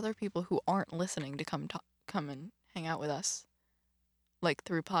encourage other people who aren't listening to come and hang out with us, like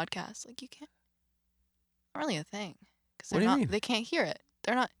through podcasts, like, you can't. Not really a thing, because they're not. They can't hear it.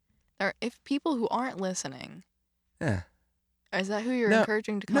 They're not. If people who aren't listening. Yeah. Is that who you're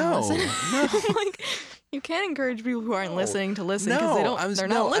encouraging to come listen? No. Like, you can't encourage people who aren't listening to listen, because they're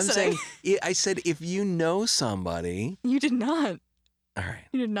not listening. I said, if you know somebody. You did not. All right.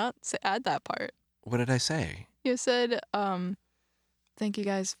 You did not add that part. What did I say? You said, thank you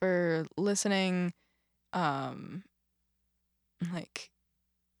guys for listening. Like,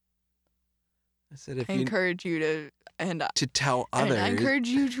 I said, I encourage you to tell others. I encourage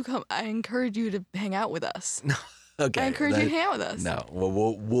you to come. I encourage you to hang out with us. No. Okay. I encourage you to hang out with us. No, well,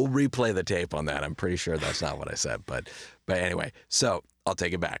 we'll replay the tape on that. I'm pretty sure that's not what I said, but anyway. So I'll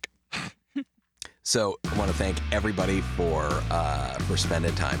take it back. So I want to thank everybody for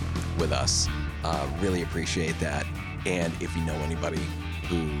spending time with us. Really appreciate that. And if you know anybody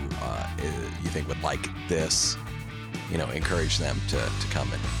who you think would like this, encourage them to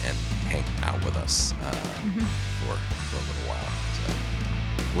come and hang out with us for a little while. So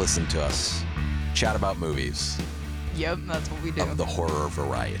listen to us chat about movies. Yep, that's what we do. Of the horror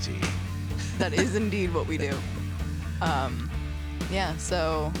variety. That is indeed what we do. Yeah,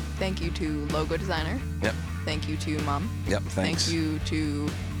 so thank you to logo designer. Yep. Thank you to Mom. Yep, thanks. Thank you to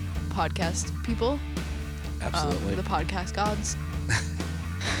podcast people. Absolutely. The podcast gods.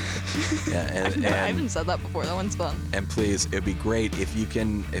 Yeah, and I haven't said that before. That one's fun. And please, it'd be great if you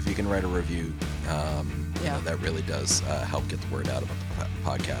can write a review. That really does help get the word out about the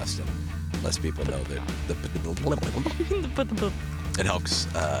podcast, and less people know that it helps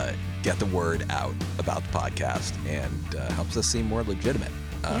get the word out about the podcast, and helps us seem more legitimate.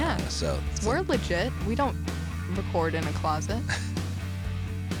 We're legit. We don't record in a closet.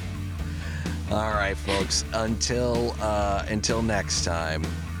 All right, folks. Until next time.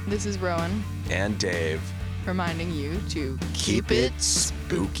 This is Rowan And Dave. reminding you to Keep it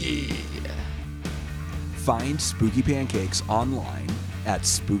spooky. Find Spooky Pancakes online at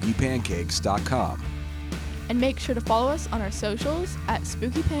spookypancakes.com. And make sure to follow us on our socials at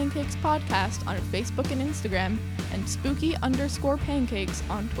Spooky Pancakes Podcast on Facebook and Instagram, and spooky_pancakes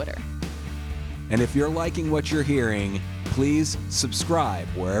on Twitter. And if you're liking what you're hearing, please subscribe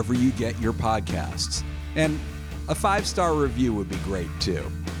wherever you get your podcasts. And a 5-star review would be great too.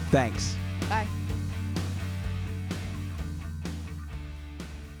 Thanks. Bye.